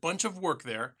to do a bunch of work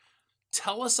there.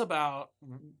 Tell us about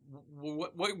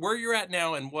where you're at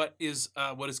now and what is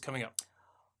coming up.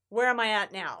 Where am I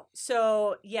at now?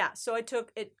 So I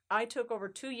took over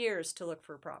 2 years to look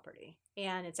for a property,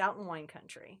 and it's out in wine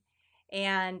country,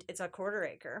 and it's a 1/4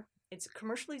 acre. It's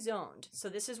commercially zoned, so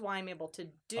this is why I'm able to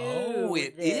do. Oh,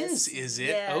 it this. is it?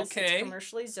 Yes, okay. It's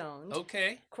commercially zoned.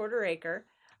 Okay. 1/4 acre.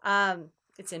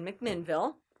 It's in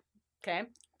McMinnville. Okay.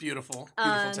 Beautiful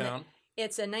town.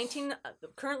 It's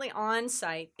currently on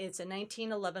site. It's a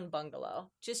 1911 bungalow,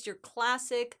 just your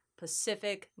classic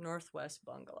Pacific Northwest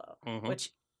bungalow,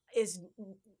 which is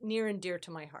near and dear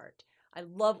to my heart. I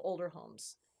love older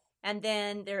homes. And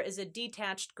then there is a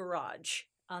detached garage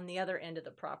on the other end of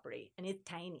the property, and it's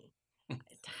tiny.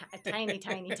 Tiny.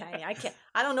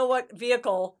 I don't know what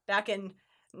vehicle back in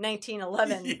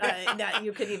 1911 that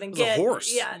you could even get. A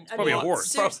horse. Yeah, it's probably a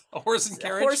horse. A horse and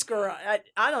carriage. A horse garage.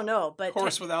 I don't know, but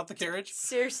horse without the carriage.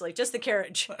 Seriously, just the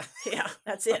carriage. Yeah,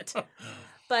 that's it.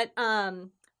 But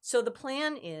so the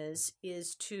plan is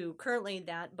to currently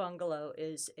that bungalow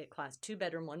is a class 2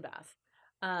 bedroom 1 bath.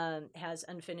 Has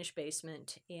unfinished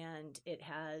basement, and it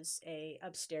has a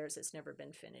upstairs that's never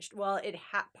been finished. Well,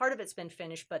 part of it's been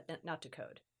finished, but not to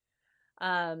code.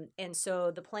 And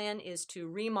so the plan is to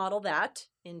remodel that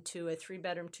into a 3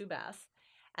 bedroom 2 bath,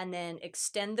 and then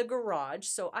extend the garage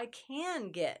so I can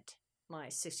get my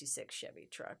 66 Chevy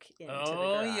truck into the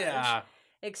garage. Oh yeah.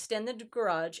 Extend the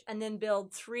garage, and then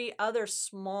build 3 other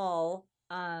small,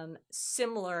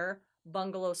 similar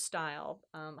bungalow style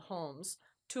homes.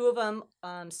 2 of them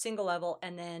single level,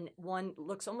 and then one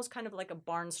looks almost kind of like a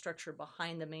barn structure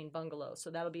behind the main bungalow. So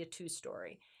that'll be a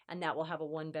 2-story, and that will have a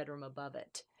 1 bedroom above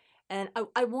it. And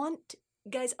I want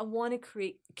to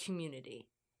create community.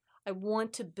 I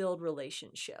want to build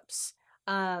relationships.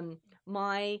 In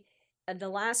the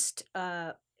last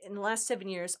 7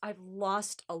 years, I've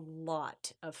lost a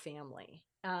lot of family,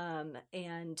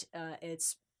 and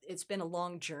it's been a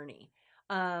long journey.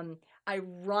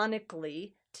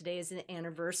 Ironically, today is an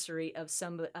anniversary of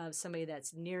somebody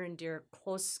that's near and dear,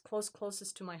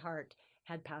 closest to my heart,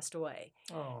 had passed away.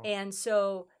 Oh. And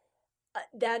so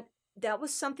that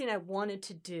was something I wanted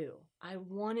to do. I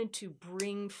wanted to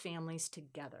bring families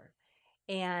together,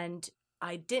 and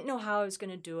I didn't know how I was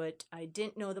going to do it. I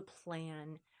didn't know the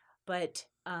plan, but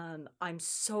I'm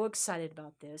so excited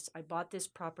about this. I bought this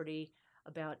property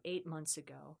about 8 months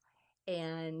ago.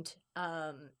 And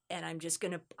I'm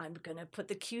gonna put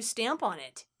the Q stamp on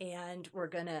it, and we're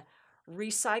gonna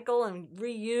recycle and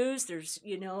reuse. There's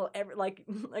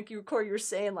like you were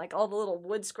saying, like all the little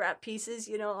wood scrap pieces.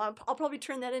 I'll probably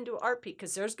turn that into art piece,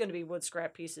 because there's gonna be wood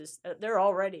scrap pieces. There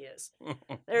already is.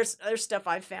 There's stuff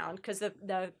I found, because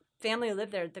the family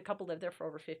lived there. The couple lived there for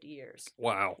over 50 years.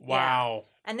 Wow. Wow.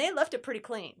 Yeah. And they left it pretty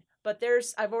clean. But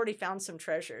I've already found some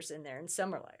treasures in there, and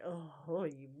some are like,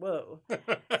 whoa.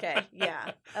 Okay,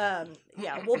 yeah.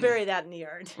 We'll bury that in the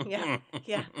yard.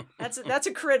 Yeah. That's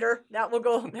a critter. That will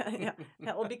go,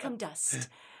 that will become dust.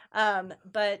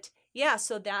 But yeah,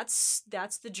 so that's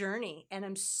the journey. And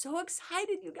I'm so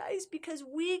excited, you guys, because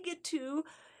we get to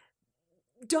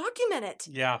document it.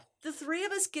 Yeah. The 3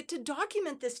 of us get to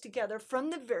document this together from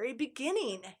the very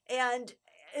beginning. And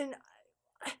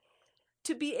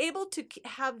to be able to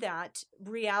have that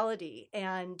reality,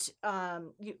 and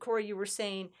Corey, you were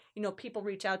saying, people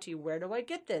reach out to you, where do I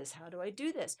get this? How do I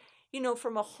do this?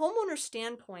 From a homeowner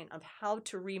standpoint of how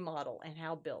to remodel and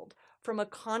how build, from a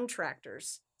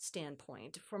contractor's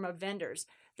standpoint, from a vendor's,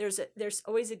 there's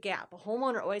always a gap. A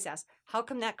homeowner always asks, how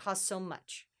come that costs so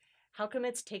much? How come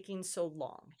it's taking so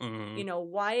long? Mm-hmm.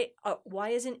 Why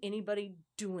isn't anybody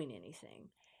doing anything?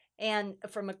 And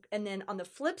then on the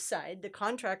flip side, the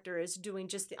contractor is doing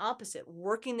just the opposite,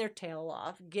 working their tail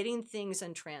off, getting things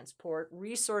in transport,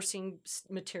 resourcing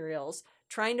materials,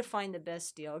 trying to find the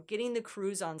best deal, getting the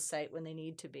crews on site when they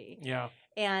need to be. Yeah.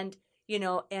 And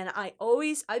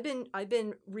I've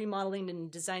been remodeling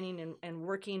and designing and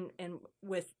working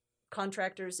with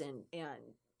contractors and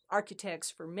architects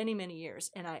for many, many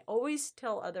years. And I always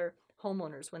tell other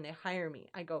homeowners when they hire me,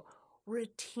 I go, we're a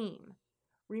team.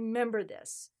 Remember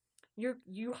this.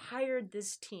 You hired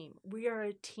this team. We are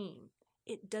a team.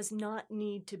 It does not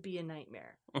need to be a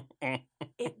nightmare.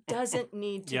 It doesn't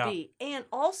need to be. And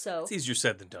also, it's easier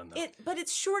said than done, though. But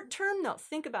it's short term, though.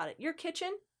 Think about it. Your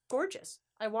kitchen, gorgeous.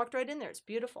 I walked right in there. It's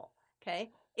beautiful.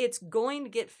 Okay, it's going to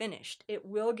get finished. It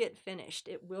will get finished.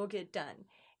 It will get done.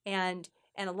 And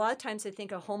a lot of times, I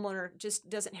think a homeowner just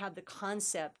doesn't have the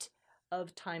concept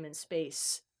of time and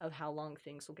space of how long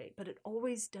things will get, but it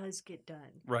always does get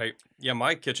done. Right. Yeah,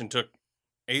 my kitchen took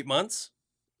 8 months.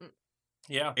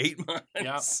 Yeah. 8 months.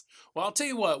 Yeah. Well, I'll tell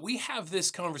you what, we have this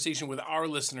conversation with our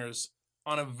listeners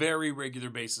on a very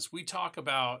regular basis. We talk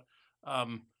about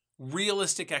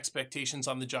realistic expectations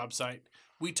on the job site.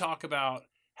 We talk about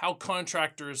how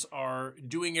contractors are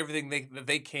doing everything that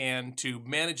they can to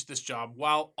manage this job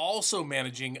while also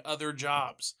managing other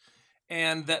jobs,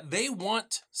 and that they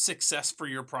want success for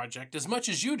your project as much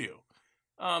as you do.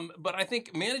 But I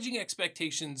think managing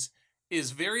expectations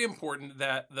is very important,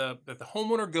 that the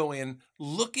homeowner go in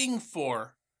looking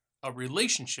for a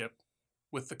relationship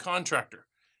with the contractor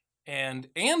and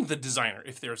the designer,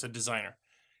 if there's a designer.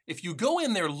 If you go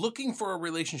in there looking for a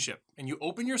relationship and you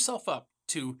open yourself up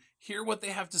to hear what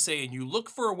they have to say and you look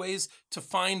for ways to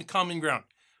find common ground,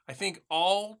 I think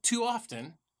all too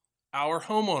often our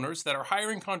homeowners that are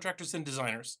hiring contractors and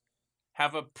designers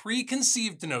have a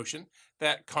preconceived notion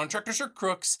that contractors are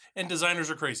crooks and designers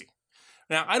are crazy.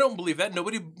 Now, I don't believe that.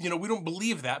 Nobody, we don't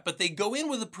believe that, but they go in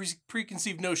with a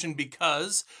preconceived notion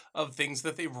because of things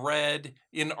that they've read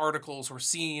in articles or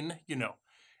seen,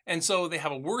 And so they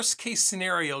have a worst case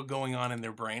scenario going on in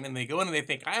their brain, and they go in and they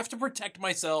think, I have to protect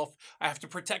myself, I have to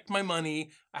protect my money,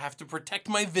 I have to protect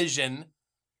my vision,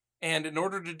 and in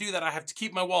order to do that, I have to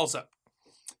keep my walls up.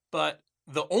 But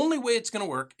the only way it's going to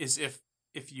work is if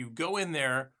you go in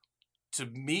there to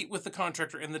meet with the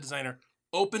contractor and the designer,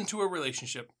 open to a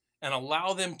relationship, and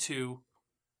allow them to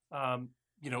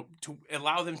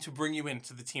allow them to bring you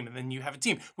into the team, and then you have a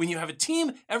team. When you have a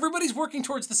team, everybody's working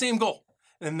towards the same goal.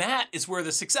 And that is where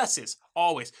the success is,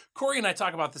 always. Corey and I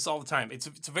talk about this all the time.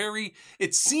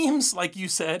 It seems, like you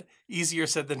said, easier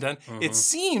said than done. Mm-hmm. It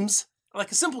seems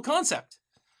like a simple concept.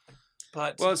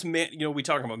 But it's we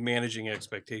talk about managing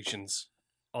expectations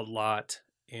a lot,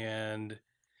 and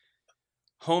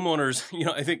homeowners,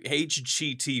 I think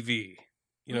HGTV,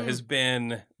 has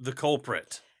been the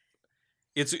culprit.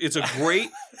 It's a great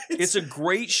it's a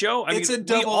great show. I mean,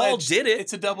 we all did it.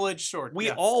 It's a double-edged sword. We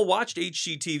all watched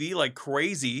HGTV like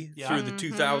crazy through the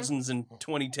 2000s and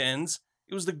 2010s.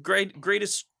 It was the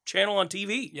greatest channel on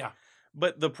TV. Yeah.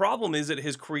 But the problem is it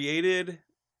has created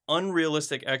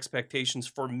unrealistic expectations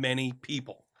for many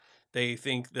people. They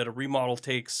think that a remodel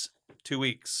takes 2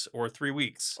 weeks or 3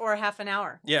 weeks. Or half an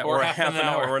hour. Yeah, or half an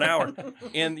hour or an hour.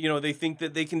 And, they think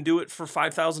that they can do it for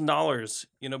 $5,000,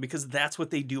 because that's what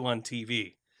they do on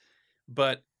TV.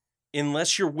 But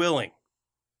unless you're willing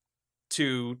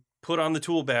to put on the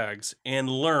tool bags and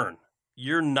learn,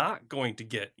 you're not going to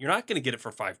get it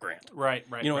for $5,000. Right.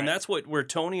 And that's where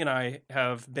Tony and I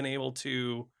have been able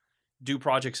to do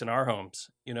projects in our homes.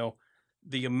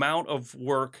 The amount of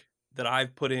work that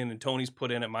I've put in and Tony's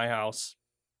put in at my house,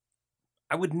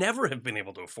 I would never have been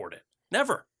able to afford it.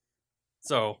 Never.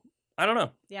 So I don't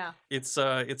know. Yeah. It's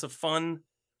a fun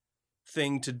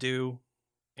thing to do.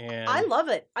 And I love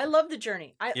it. I love the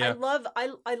journey. I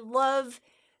love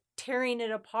tearing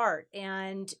it apart,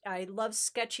 and I love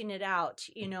sketching it out,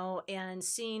 and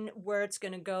seeing where it's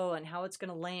going to go and how it's going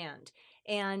to land.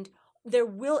 And there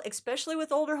will, especially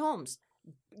with older homes,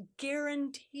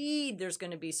 guaranteed there's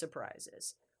going to be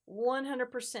surprises.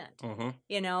 100%.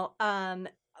 Mm-hmm.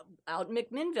 Out in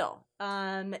McMinnville,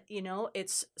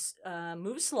 it's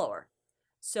moves slower.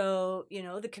 So,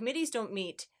 the committees don't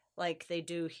meet like they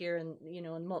do here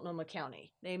in Multnomah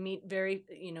County. They meet very,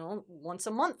 once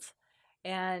a month,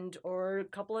 or a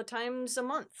couple of times a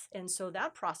month. And so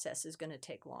that process is going to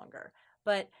take longer.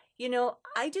 But,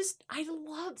 I guess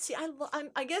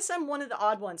I'm one of the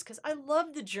odd ones because I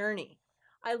love the journey.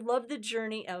 I love the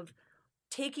journey of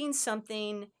taking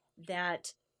something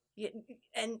that,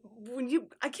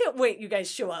 I can't wait you guys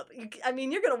show up. You're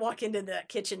going to walk into that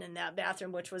kitchen and that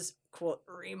bathroom, which was, quote,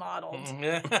 remodeled, and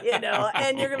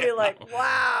you're going to be like,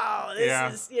 wow,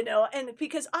 this is, and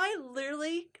because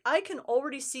I can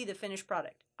already see the finished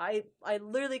product. I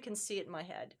literally can see it in my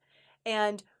head.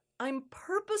 And I'm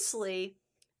purposely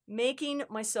making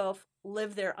myself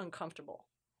live there uncomfortable.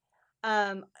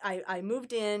 I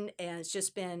moved in and it's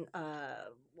just been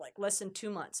like less than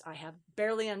 2 months. I have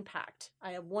barely unpacked.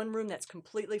 I have one room that's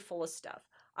completely full of stuff.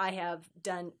 I have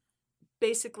done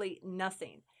basically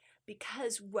nothing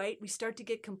because, we start to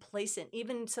get complacent.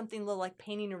 Even something little like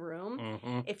painting a room.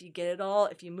 Mm-hmm. If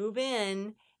you move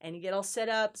in and you get all set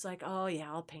up, it's like, oh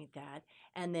yeah, I'll paint that.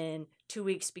 And then 2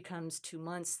 weeks becomes 2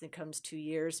 months, then comes 2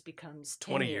 years, becomes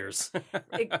 20 years.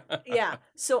 Yeah.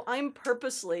 So I'm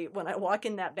purposely, when I walk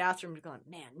in that bathroom, going,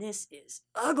 man, this is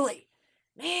ugly.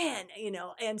 Man, and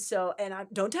I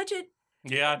don't touch it.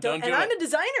 Yeah, don't do it. And I'm a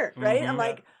designer, right? Mm-hmm. I'm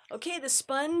like, okay, the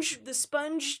sponge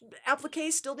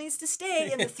applique still needs to stay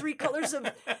in the 3 colors of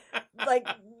like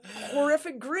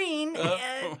horrific green,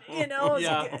 and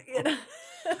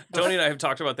Tony and I have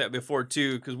talked about that before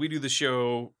too, because we do the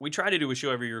show. We try to do a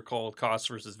show every year called Cost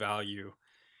versus Value,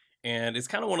 and it's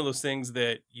kind of one of those things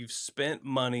that you've spent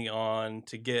money on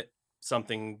to get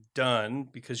something done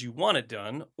because you want it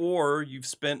done, or you've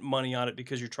spent money on it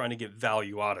because you're trying to get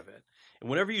value out of it. And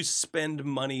whenever you spend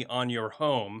money on your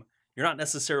home, you're not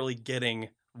necessarily getting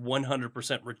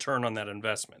 100% return on that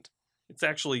investment. It's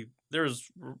actually,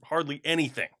 there's hardly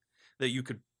anything that you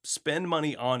could spend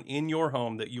money on in your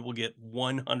home that you will get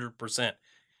 100%.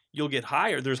 You'll get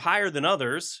higher. There's higher than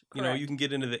others. Correct. You can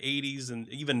get into the 80s and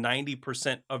even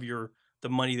 90% of the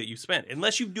money that you spent,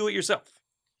 unless you do it yourself.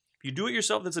 If you do it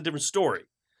yourself, that's a different story.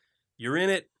 You're in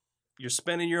it. You're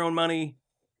spending your own money.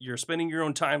 You're spending your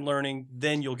own time learning.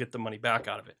 Then you'll get the money back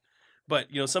out of it. But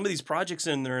some of these projects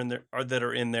that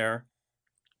are in there,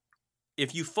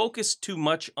 if you focus too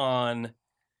much on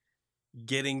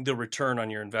getting the return on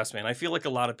your investment, I feel like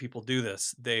a lot of people do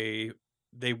this. They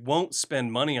won't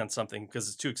spend money on something because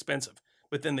it's too expensive.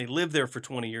 But then they live there for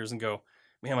 20 years and go,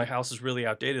 man, my house is really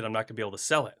outdated. I'm not going to be able to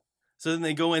sell it. So then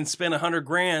they go and spend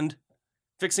 $100,000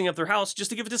 fixing up their house just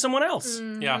to give it to someone else.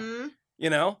 Mm-hmm.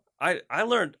 Yeah. I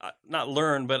learned, not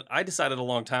learned, but I decided a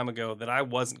long time ago that I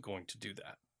wasn't going to do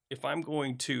that. If I'm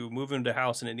going to move into a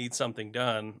house and it needs something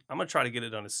done, I'm going to try to get it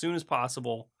done as soon as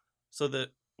possible so that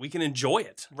we can enjoy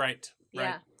it. Right.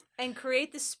 Yeah. And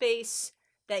create the space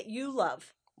that you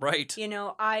love. Right.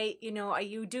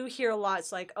 You do hear a lot.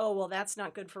 It's like, oh, well, that's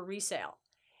not good for resale.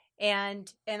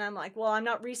 And I'm like, well, I'm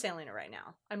not reselling it right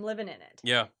now. I'm living in it.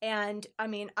 Yeah. And I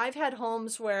mean, I've had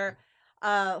homes where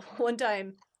one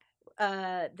time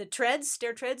the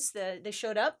stair treads, they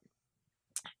showed up,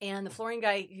 and the flooring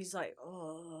guy, he's like,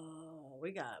 oh,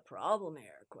 we got a problem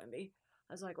here, Quimby.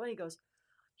 I was like, what? He goes,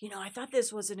 I thought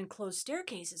this was an enclosed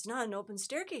staircase. It's not an open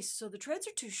staircase, so the treads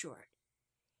are too short.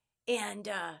 And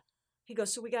he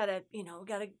goes, so we gotta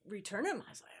return them. I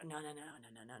was like,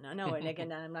 no. And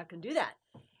again, I'm not gonna do that.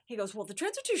 He goes, well, the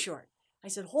treads are too short. I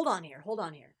said, hold on here.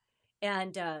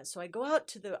 And so I go out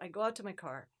to my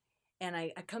car, and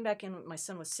I come back in. My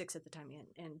son was 6 at the time,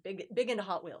 and big into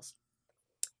Hot Wheels.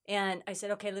 And I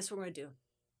said, okay, this is what we're gonna do.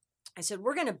 I said,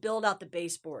 we're gonna build out the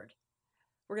baseboard.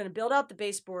 And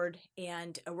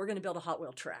we're gonna build a Hot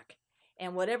Wheel track.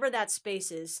 And whatever that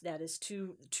space is that is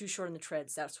too short in the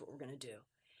treads, that's what we're gonna do.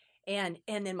 And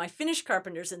then my finished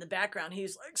carpenter's in the background.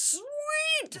 He's like,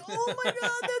 sweet! Oh my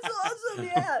God, that's awesome!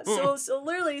 Yeah.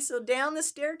 So down the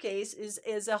staircase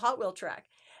is a Hot Wheel track,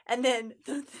 and then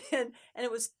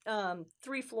it was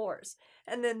 3 floors.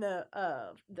 And then the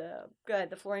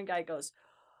flooring guy goes,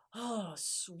 oh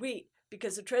sweet,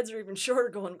 because the treads are even shorter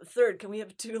going to the 3rd. Can we have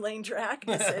a 2-lane track?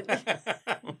 I said,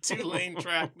 2-lane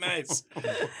track, nice.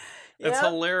 That's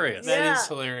hilarious. Yeah. That is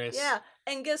hilarious. Yeah.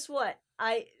 And guess what?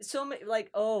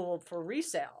 For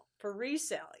resale.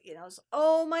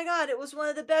 Oh my God, it was one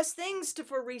of the best things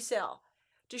for resale.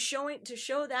 To show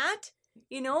that,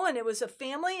 and it was a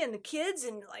family and the kids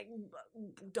and like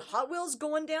the Hot Wheels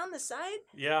going down the side.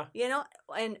 Yeah.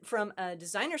 And from a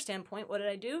designer standpoint, what did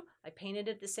I do? I painted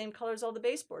it the same color as all the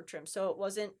baseboard trim. So it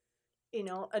wasn't,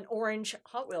 an orange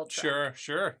Hot Wheel track.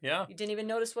 Sure. Yeah. You didn't even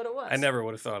notice what it was. I never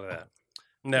would have thought of that.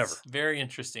 Never. It's very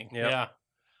interesting. Yep. Yeah.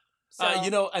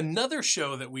 So, another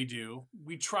show that we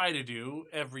try to do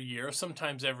every year,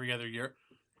 sometimes every other year,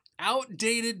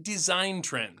 outdated design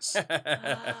trends.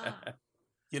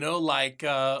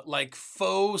 like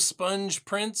faux sponge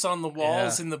prints on the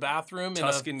walls in the bathroom.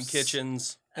 Tuscan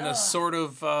kitchens. In a sort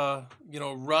of,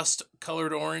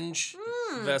 rust-colored orange.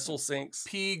 Vessel sinks.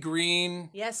 Pea green.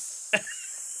 Yes.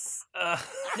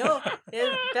 No,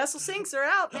 vessel sinks are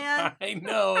out, man. I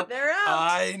know. They're out.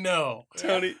 I know.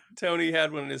 Tony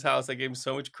had one in his house. I gave him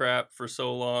so much crap for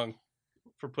so long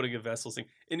for putting a vessel sink.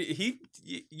 And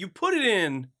you put it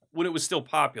in when it was still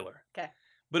popular. Okay.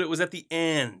 But it was at the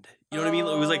end. You know what I mean?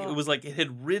 It was like it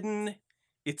had ridden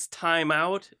its time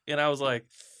out. And I was like,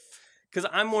 because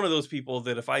I'm one of those people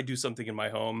that if I do something in my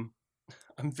home,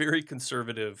 I'm very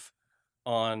conservative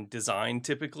on design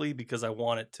typically because I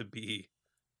want it to be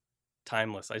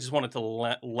timeless. I just want it to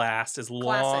last as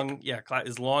long,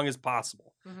 as long as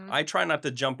possible. Mm-hmm. I try not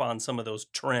to jump on some of those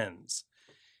trends.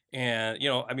 And,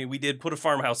 we did put a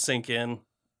farmhouse sink in,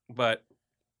 but,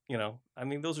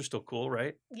 those are still cool,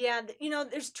 right? Yeah.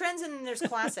 There's trends and then there's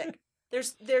classic.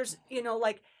 there's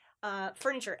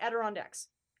furniture, Adirondacks,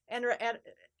 and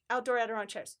outdoor Adirondack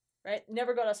chairs, right?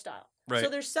 Never go out of style. Right. So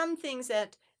there's some things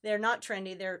that they're not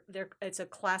trendy. It's a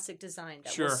classic design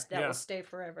that will stay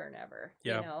forever and ever.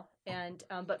 Yeah. And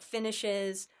but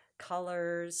finishes,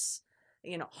 colors,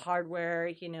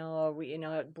 hardware,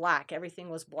 black. Everything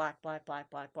was black.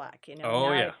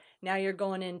 Now you're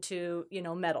going into,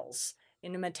 metals,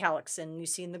 into metallics, and you're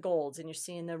seeing the golds, and you're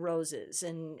seeing the roses,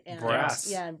 and brass.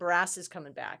 Yeah, and brass is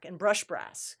coming back, and brush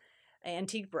brass,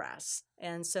 antique brass,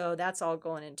 and so that's all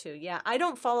going into. Yeah, I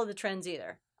don't follow the trends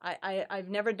either. I've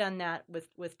never done that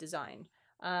with design.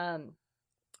 I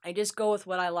just go with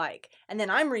what I like, and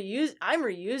then I'm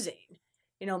reusing.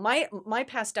 My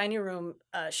past dining room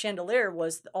chandelier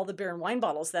was all the beer and wine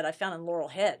bottles that I found in Laurel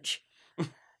Hedge.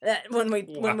 That when we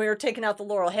were taking out the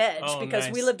Laurel Hedge because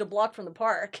we lived a block from the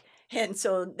park, and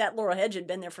so that Laurel Hedge had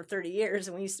been there for 30 years,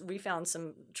 and we found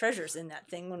some treasures in that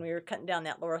thing when we were cutting down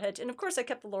that Laurel Hedge. And of course, I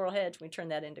kept the Laurel Hedge. We turned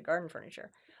that into garden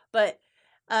furniture, but.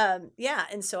 And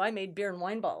so I made beer and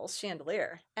wine bottles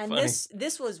chandelier, and Funny.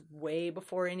 this was way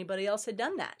before anybody else had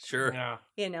done that. Sure. Yeah.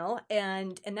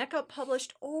 And that got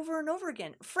published over and over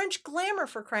again. French Glamour,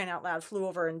 for crying out loud, flew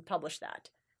over and published that.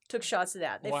 Took shots of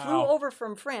that. They flew over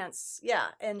from France,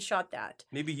 and shot that.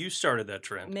 Maybe you started that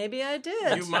trend. Maybe I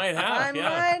did. You might have. I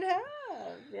might have.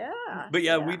 Yeah. But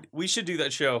we should do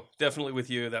that show definitely with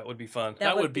you. That would be fun.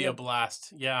 That would be a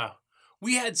blast. Yeah.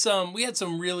 We had some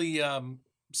really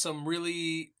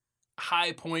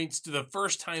high points to the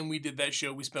first time we did that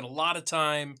show. We spent a lot of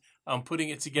time putting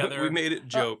it together. We made it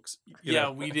jokes.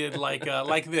 We did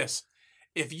like this.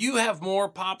 If you have more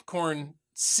popcorn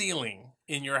ceiling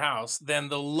in your house than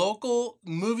the local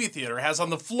movie theater has on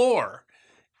the floor,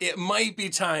 it might be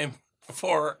time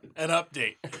for an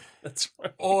update. That's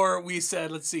right. Or we said,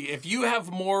 let's see, if you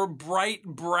have more bright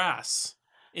brass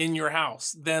in your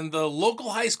house than the local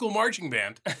high school marching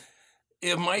band,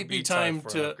 it might be time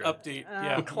to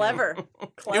update. Clever.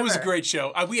 It was a great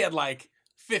show. We had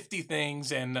 50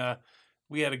 things, and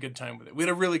we had a good time with it. We had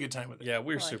a really good time with it. Yeah,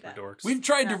 we're super dorks. We've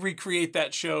tried to recreate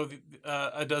that show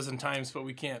a dozen times, but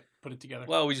we can't put it together.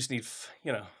 Well, we just need,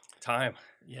 time.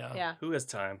 Yeah. Who has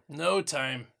time? No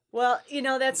time. Well,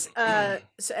 that's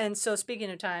and so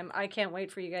speaking of time, I can't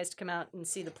wait for you guys to come out and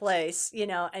see the place,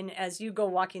 and as you go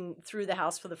walking through the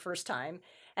house for the first time,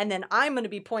 and then I'm going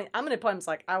to point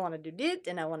like, I want to do this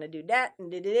and I want to do that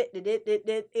and did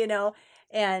it,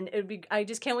 and it'd be, I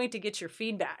just can't wait to get your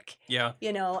feedback. Yeah.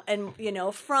 And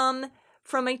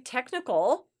from a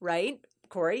technical, right,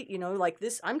 Corey, like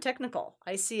this, I'm technical.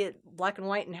 I see it black and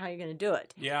white and how you're going to do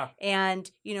it. Yeah. And,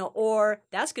 or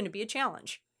that's going to be a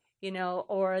challenge.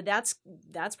 Or that's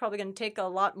probably going to take a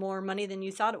lot more money than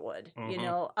you thought it would,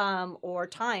 or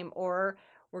time, or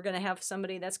we're going to have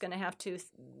somebody that's going to have to,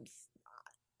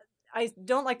 I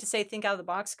don't like to say think out of the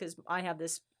box because I have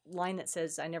this line that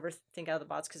says I never think out of the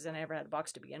box because I never had a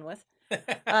box to begin with.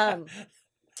 So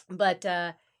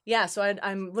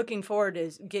I'm looking forward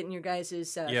to getting your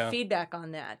guys' feedback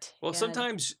on that. Well,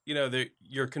 sometimes,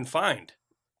 you're confined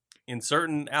in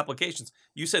certain applications.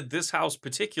 You said this house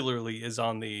particularly is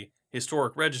on the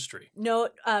historic registry. No,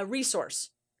 resource.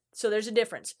 So there's a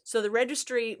difference. So the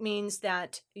registry means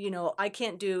that, I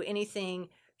can't do anything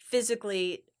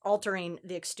physically altering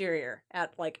the exterior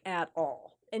at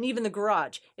all. And even the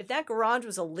garage. If that garage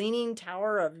was a leaning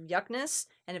tower of yuckness,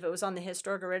 and if it was on the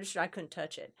historical registry, I couldn't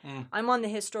touch it. I'm on the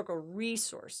historical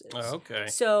resources. Oh, okay.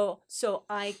 So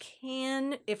I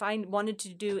can, if I wanted to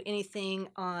do anything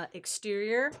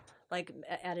exterior, like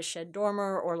add a shed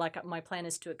dormer, or like my plan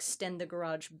is to extend the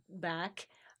garage back,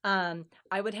 I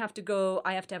have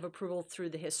to have approval through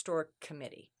the historic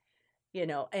committee,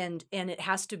 and it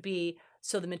has to be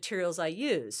So the materials I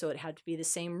use, so it had to be the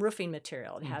same roofing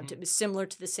material. It had to be similar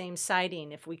to the same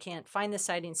siding. If we can't find the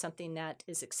siding, something that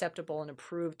is acceptable and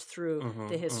approved through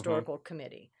the historical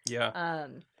committee. Yeah.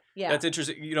 Yeah. That's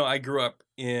interesting. You know, I grew up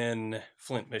in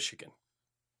Flint, Michigan,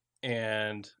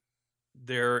 and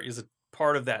there is a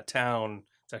part of that town,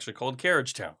 it's actually called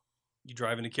Carriage Town. You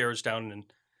drive into Carriage Town, and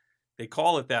they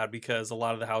call it that because a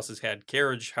lot of the houses had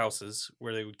carriage houses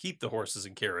where they would keep the horses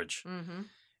in carriage.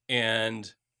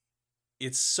 And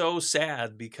it's so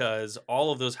sad because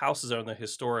all of those houses are on the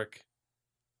historic,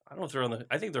 I don't know if they're on the,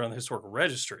 I think they're on the historic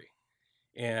registry.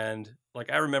 And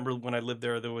like, I remember when I lived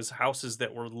there, there was houses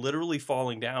that were literally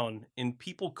falling down and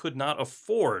people could not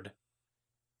afford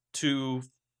to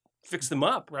fix them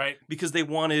up. Right. Because they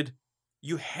wanted,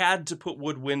 you had to put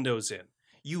wood windows in.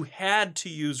 You had to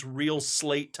use real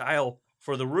slate tile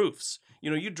for the roofs. You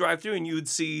know, you'd drive through and you would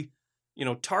see, you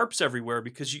know, tarps everywhere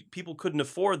because people couldn't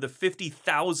afford the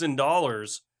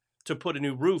 $50,000 to put a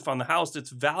new roof on the house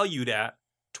that's valued at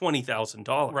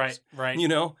 $20,000. Right. You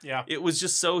know? Yeah. It was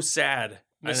just so sad.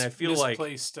 And I feel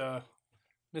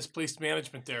misplaced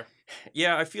management there.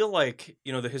 Yeah, I feel like,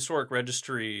 you know, the historic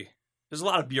registry, there's a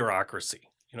lot of bureaucracy.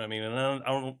 You know what I mean? And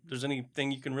I don't know if there's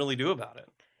anything you can really do about it.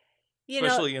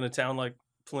 Especially in a town like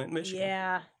Flint, Michigan.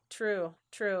 Yeah, true.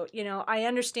 You know, I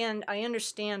understand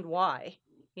why,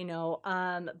 you know,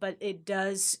 but it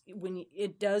does, you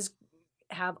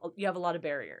have a lot of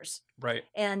barriers. Right.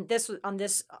 And this was on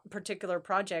this particular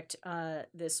project,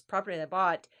 this property that I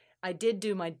bought, I did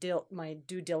do my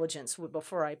due diligence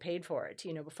before I paid for it.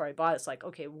 You know, before I bought it, it's like,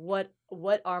 okay, what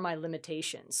are my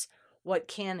limitations? What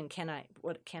can and cannot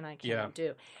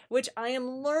do? Which I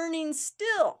am learning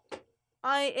still.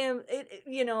 I am,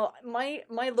 you know, my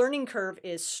learning curve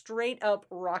is straight up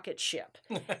rocket ship.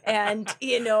 And,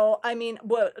 you know, I mean,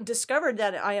 discovered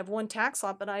that I have one tax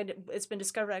lot, but it's been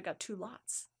discovered I got 2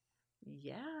 lots.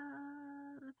 Yeah.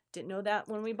 Didn't know that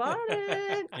when we bought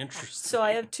it. Interesting. So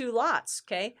I have 2 lots.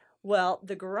 Okay. Well,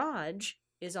 the garage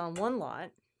is on one lot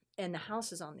and the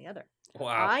house is on the other.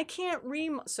 Wow. I can't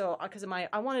because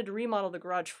I wanted to remodel the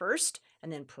garage first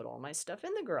and then put all my stuff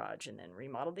in the garage and then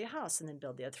remodel the house and then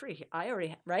build the other 3. I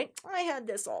had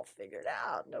this all figured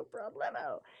out. No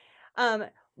problemo.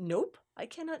 Nope. I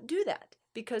cannot do that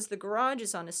because the garage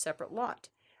is on a separate lot.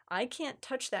 I can't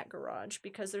touch that garage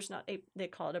because there's not they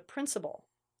call it a principal,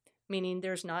 meaning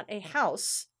there's not a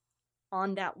house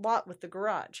on that lot with the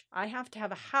garage. I have to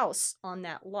have a house on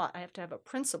that lot. I have to have a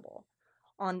principal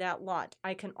on that lot.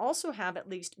 I can also have at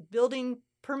least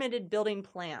permitted building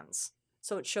plans.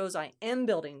 So it shows I am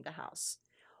building the house.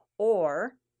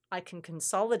 Or I can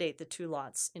consolidate the 2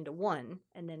 lots into one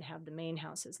and then have the main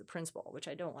house as the principal, which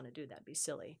I don't want to do. That'd be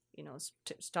silly. You know,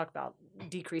 to talk about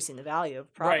decreasing the value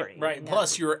of property. Right.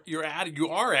 Plus, you are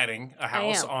adding a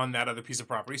house on that other piece of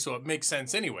property, so it makes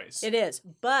sense anyways. It is,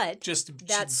 but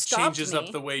that changes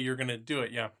up the way you're going to do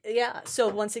it. Yeah. Yeah. So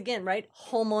once again, right,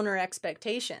 homeowner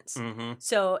expectations.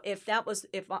 So if I was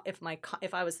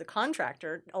the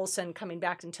contractor, all of a sudden coming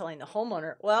back and telling the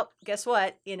homeowner, well, guess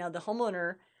what? You know, the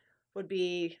homeowner would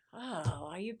be, oh,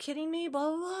 are you kidding me? Blah,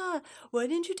 blah, blah. Why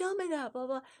didn't you tell me that? Blah,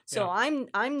 blah. So yeah.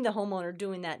 I'm the homeowner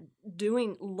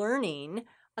doing learning,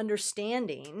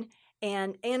 understanding,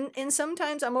 and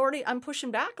sometimes I'm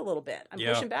pushing back a little bit. I'm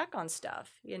pushing back on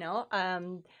stuff, you know.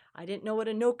 I didn't know what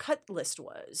a no-cut list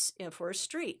was for a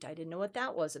street. I didn't know what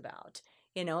that was about.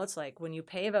 You know, it's like when you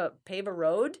pave a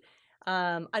road.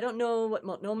 I don't know what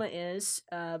Multnomah is,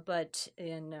 but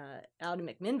out in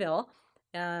McMinnville,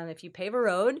 if you pave a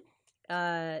road,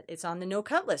 it's on the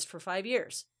no-cut list for 5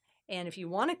 years. And if you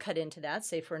want to cut into that,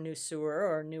 say for a new sewer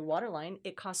or a new water line,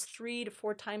 it costs 3 to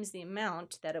 4 times the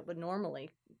amount that it would normally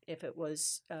if it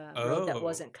was a road that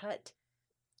wasn't cut.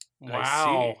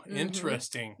 Wow,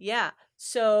 interesting. Yeah.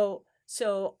 So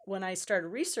when I started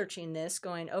researching this,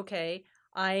 going, okay,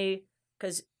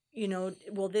 because you know,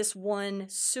 will this one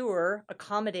sewer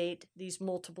accommodate these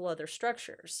multiple other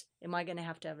structures? Am I going to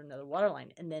have another water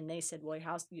line? And then they said, well,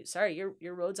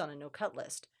 your road's on a no-cut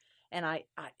list. And I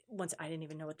didn't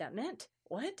even know what that meant.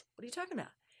 What are you talking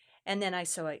about? And then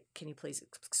can you please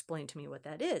explain to me what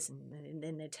that is? And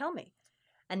then they tell me.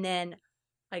 And then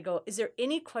I go, is there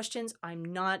any questions I'm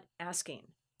not asking?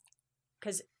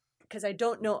 Because I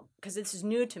don't know, because this is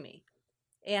new to me.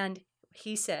 And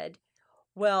he said,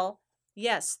 well,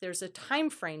 yes, there's a time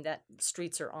frame that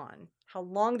streets are on, how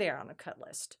long they are on a cut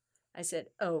list. I said,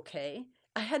 okay.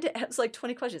 I had to ask like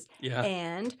 20 questions. Yeah.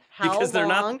 And how because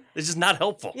long? It's just not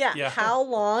helpful. Yeah. How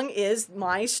long is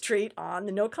my street on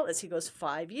the no cut list? He goes,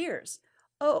 5 years.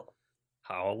 Oh.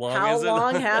 How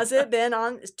long has it been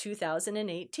on?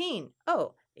 2018.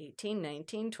 Oh, 18,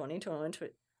 19, 20, 21,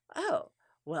 20. Oh,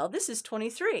 Well, this is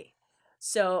 23.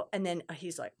 So, and then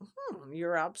he's like,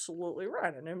 you're absolutely right.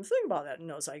 I didn't even think about that.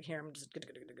 And I hear him just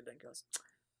goes,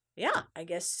 yeah, I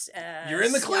guess you're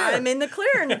in the clear. I'm in the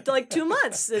clear in like 2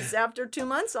 months. It's after 2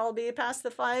 months, I'll be past the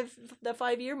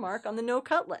 5-year mark on the no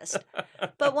cut list.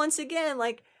 But once again,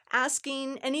 like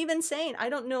asking and even saying, I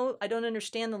don't know, I don't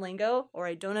understand the lingo, or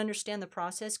I don't understand the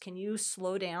process. Can you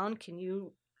slow down? Can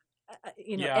you,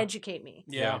 educate me?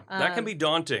 Yeah, that can be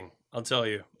daunting. I'll tell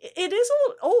you. It is.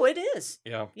 It is.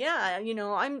 Yeah. Yeah.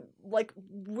 I'm like,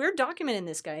 we're documenting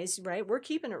this, guys, right? We're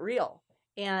keeping it real.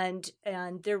 And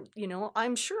there,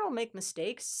 I'm sure I'll make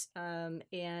mistakes. I'm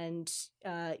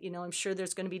sure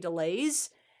there's going to be delays,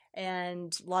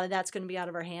 and a lot of that's going to be out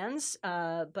of our hands.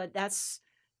 But that's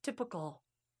typical.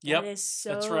 Yep, that is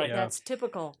so, that's right. That's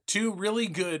typical. 2 really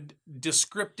good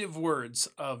descriptive words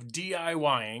of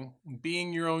DIYing,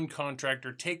 being your own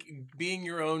contractor, being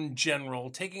your own general,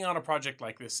 taking on a project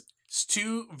like this. It's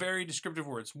 2 very descriptive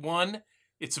words. 1,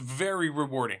 it's very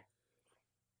rewarding.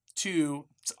 2,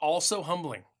 it's also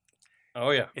humbling.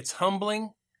 Oh, yeah. It's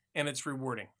humbling and it's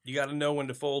rewarding. You got to know when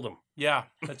to fold them. Yeah,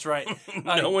 that's right.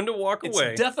 Know when to walk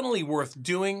away. It's definitely worth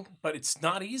doing, but it's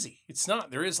not easy. It's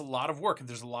not. There is a lot of work, and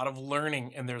there's a lot of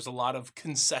learning, and there's a lot of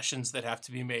concessions that have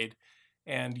to be made.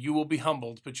 And you will be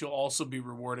humbled, but you'll also be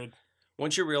rewarded.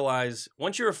 Once you're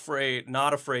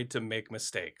not afraid to make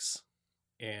mistakes,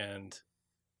 and,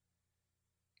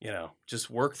 just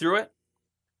work through it,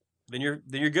 then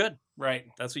you're good. Right.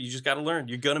 That's what you just got to learn.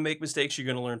 You're going to make mistakes. You're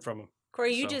going to learn from them.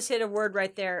 Corey, you just hit a word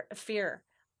right there, fear.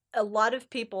 A lot of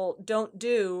people won't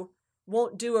do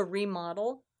a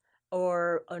remodel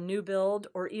or a new build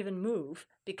or even move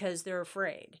because they're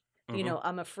afraid. Mm-hmm.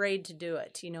 I'm afraid to do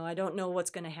it. I don't know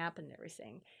what's going to happen and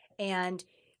everything. And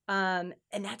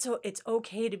it's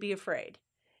okay to be afraid.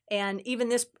 And even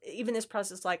this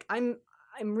process, like I'm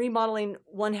remodeling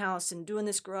one house and doing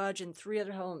this garage and 3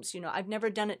 other homes. I've never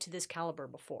done it to this caliber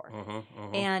before.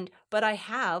 But I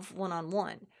have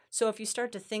one-on-one. So if you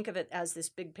start to think of it as this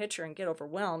big picture and get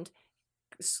overwhelmed,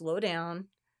 slow down,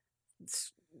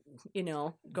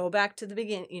 go back to the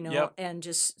beginning, Yep. and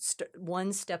just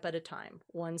one step at a time.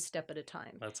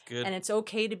 That's good. And it's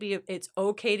okay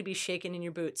to be shaken in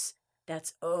your boots.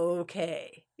 That's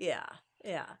okay. Yeah.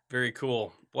 Yeah. Very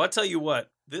cool. Well, I'll tell you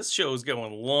what, this show is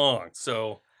going long,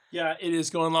 so. Yeah, it is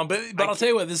going long, but I'll tell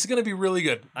you what, this is going to be really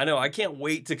good. I know. I can't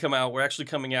wait to come out. We're actually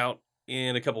coming out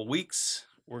in a couple weeks.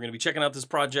 We're going to be checking out this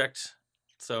project.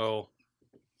 So,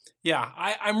 yeah,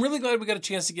 I'm really glad we got a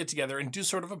chance to get together and do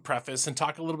sort of a preface and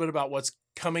talk a little bit about what's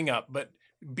coming up. But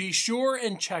be sure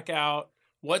and check out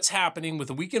what's happening with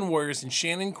the Weekend Warriors and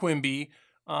Shannon Quimby.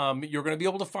 You're going to be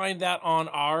able to find that on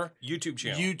our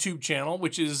YouTube channel,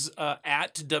 which is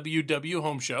at WW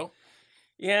Home Show.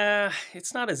 Yeah,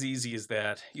 it's not as easy as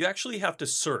that. You actually have to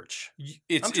search.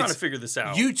 I'm trying to figure this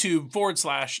out.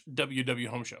 YouTube/WW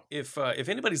Home Show. If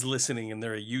anybody's listening and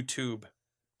they're a YouTube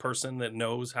person that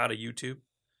knows how to YouTube,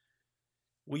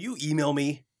 will you email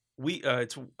me?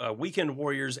 It's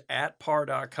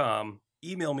weekendwarriors@par.com.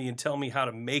 Email me and tell me how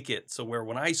to make it so where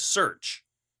when I search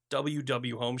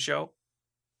WW Home Show,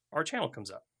 our channel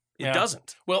comes up. It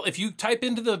doesn't. Well, if you type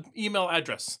into the email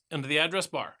address, into the address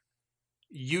bar,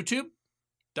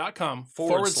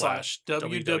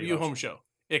 youtube.com/WW Home Show.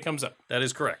 It comes up. That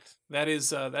is correct.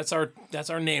 That's our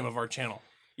name of our channel.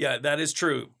 Yeah, that is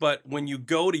true. But when you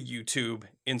go to YouTube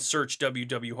and search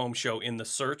WW Home Show in the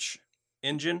search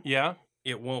engine,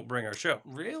 it won't bring our show.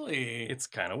 Really? It's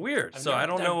kind of weird. I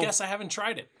don't know. I guess I haven't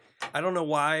tried it. I don't know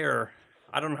why, or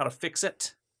I don't know how to fix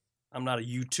it. I'm not a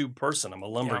YouTube person. I'm a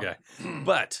lumber guy.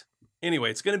 But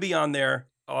anyway, it's going to be on there.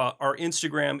 Our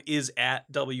Instagram is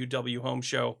at WW Home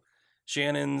Show.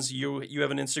 Shannon's, you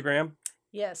have an Instagram?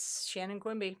 Yes, Shannon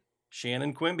Quimby.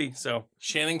 Shannon Quimby. So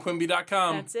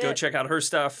ShannonQuimby.com. That's it. Go check out her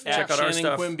stuff. Yeah. Check out our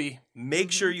stuff. Quimby.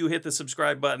 Make sure you hit the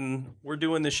subscribe button. We're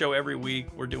doing this show every week.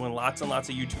 We're doing lots and lots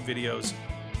of YouTube videos.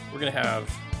 We're going to have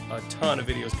a ton of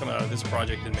videos coming out of this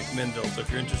project in McMinnville. So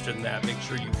if you're interested in that, make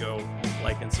sure you go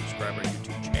like and subscribe our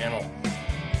YouTube channel.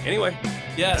 Anyway,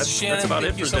 yes, Shannon, that's about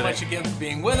thank it you for so today. much again for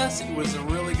being with us. It was a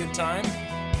really good time.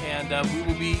 And we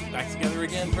will be back together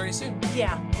again very soon.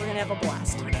 Yeah, we're going to have a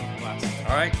blast.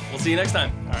 All right, we'll see you next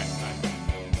time. All right, bye.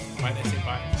 Why did I say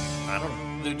bye? I don't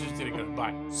know. They just did a good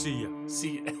bye. See ya.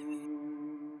 See ya.